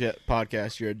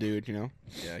podcast, you're a dude, you know?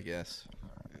 Yeah, I guess.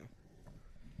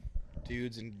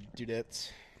 Dudes and dudettes.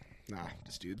 Nah,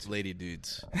 just dudes. Lady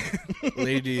dudes.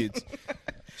 Lady dudes.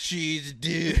 She's a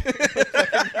dude.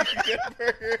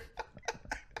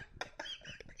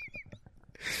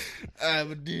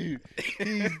 I'm a dude.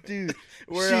 He's a dude.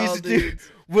 We're She's all a dude. dudes.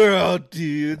 We're all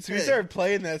dudes. We Hey. started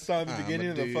playing that song at the I'm beginning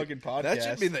a of the dude. fucking podcast. That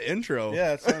should be the intro. Yeah,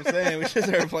 that's what I'm saying. We should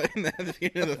start playing that at the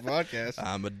beginning of the podcast.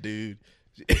 I'm a dude.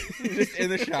 Just in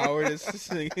the shower, just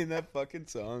singing that fucking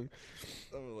song.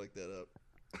 I'm gonna look that up.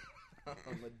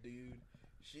 I'm a dude.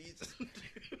 She's a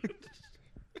dude.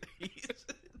 He's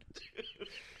a dude.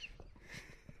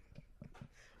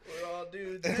 We're all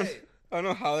dudes. Hey, I don't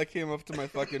know how that came up to my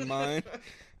fucking mind.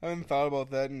 I haven't thought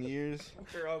about that in years.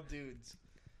 we're all dudes.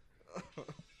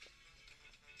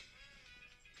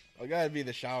 I gotta be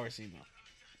the shower scene though.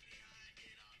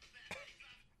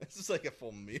 This is like a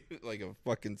full like a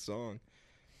fucking song.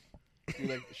 Do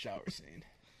like the shower scene.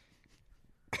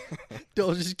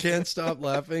 Dole just can't stop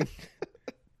laughing.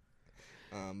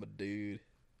 I'm a dude.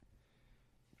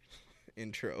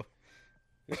 Intro.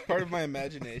 It's part of my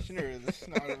imagination, or is this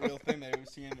not a real thing that I was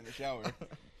seeing in the shower?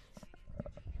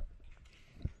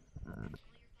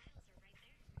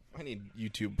 I need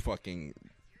YouTube fucking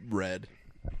Red.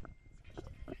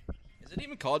 Is it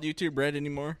even called YouTube Red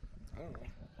anymore? I don't know.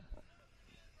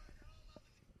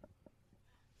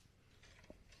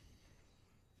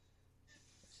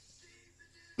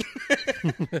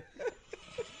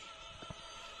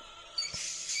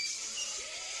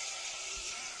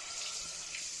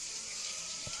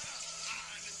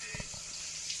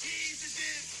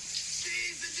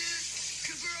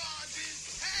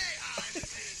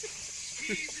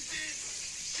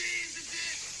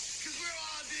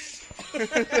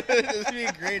 This would be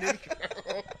a great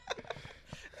intro.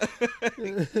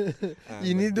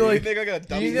 You need to You like. think I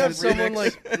got a You need to have dubstep someone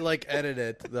remix? like edit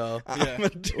it though. I'm a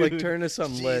dude. Like turn to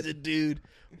something She's lit. a dude.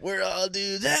 We're all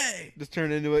dudes. Hey. Just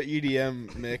turn it into an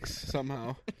EDM mix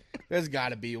somehow. There's got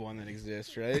to be one that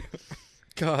exists, right?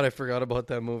 God, I forgot about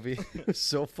that movie. It was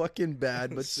so fucking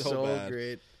bad, but So so bad.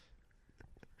 great.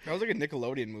 That was like a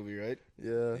Nickelodeon movie, right?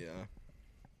 Yeah. Yeah.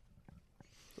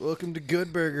 Welcome to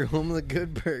Good Burger, home of the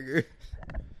Good Burger.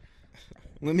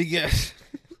 Let me guess.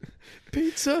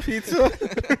 Pizza. Pizza.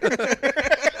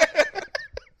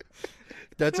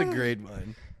 That's a great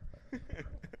one.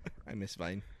 I miss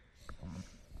mine.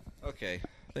 Okay.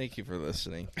 Thank you for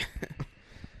listening.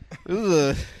 This is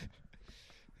a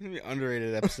gonna be an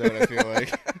underrated episode. I feel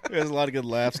like there's a lot of good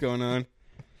laughs going on.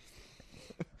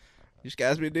 These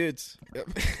guys be dudes. Yep.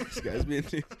 This guy's been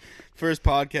first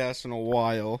podcast in a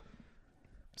while.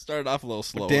 Started off a little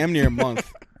slow. Damn near a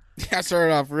month. Yeah, I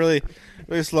started off really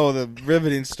slow. The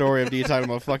riveting story of D talking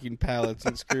about fucking pallets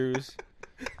and screws.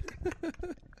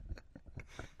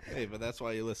 Hey, but that's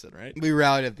why you listen, right? We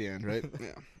rallied at the end, right?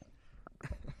 Yeah.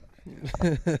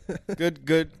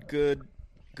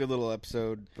 Good little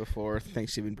episode before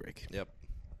Thanksgiving break. Yep.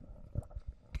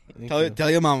 Tell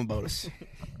your mom about us.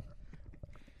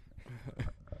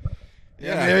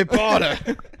 Yeah. Harry Potter.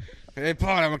 Harry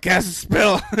Potter, I'm gonna cast a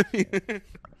spell.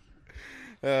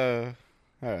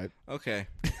 All right. Okay.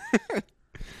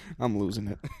 I'm losing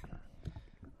it.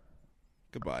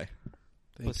 Goodbye.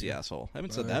 Thank Pussy you. asshole. I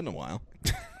haven't Bye. said that in a while.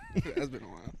 It has been a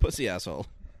while. Pussy asshole.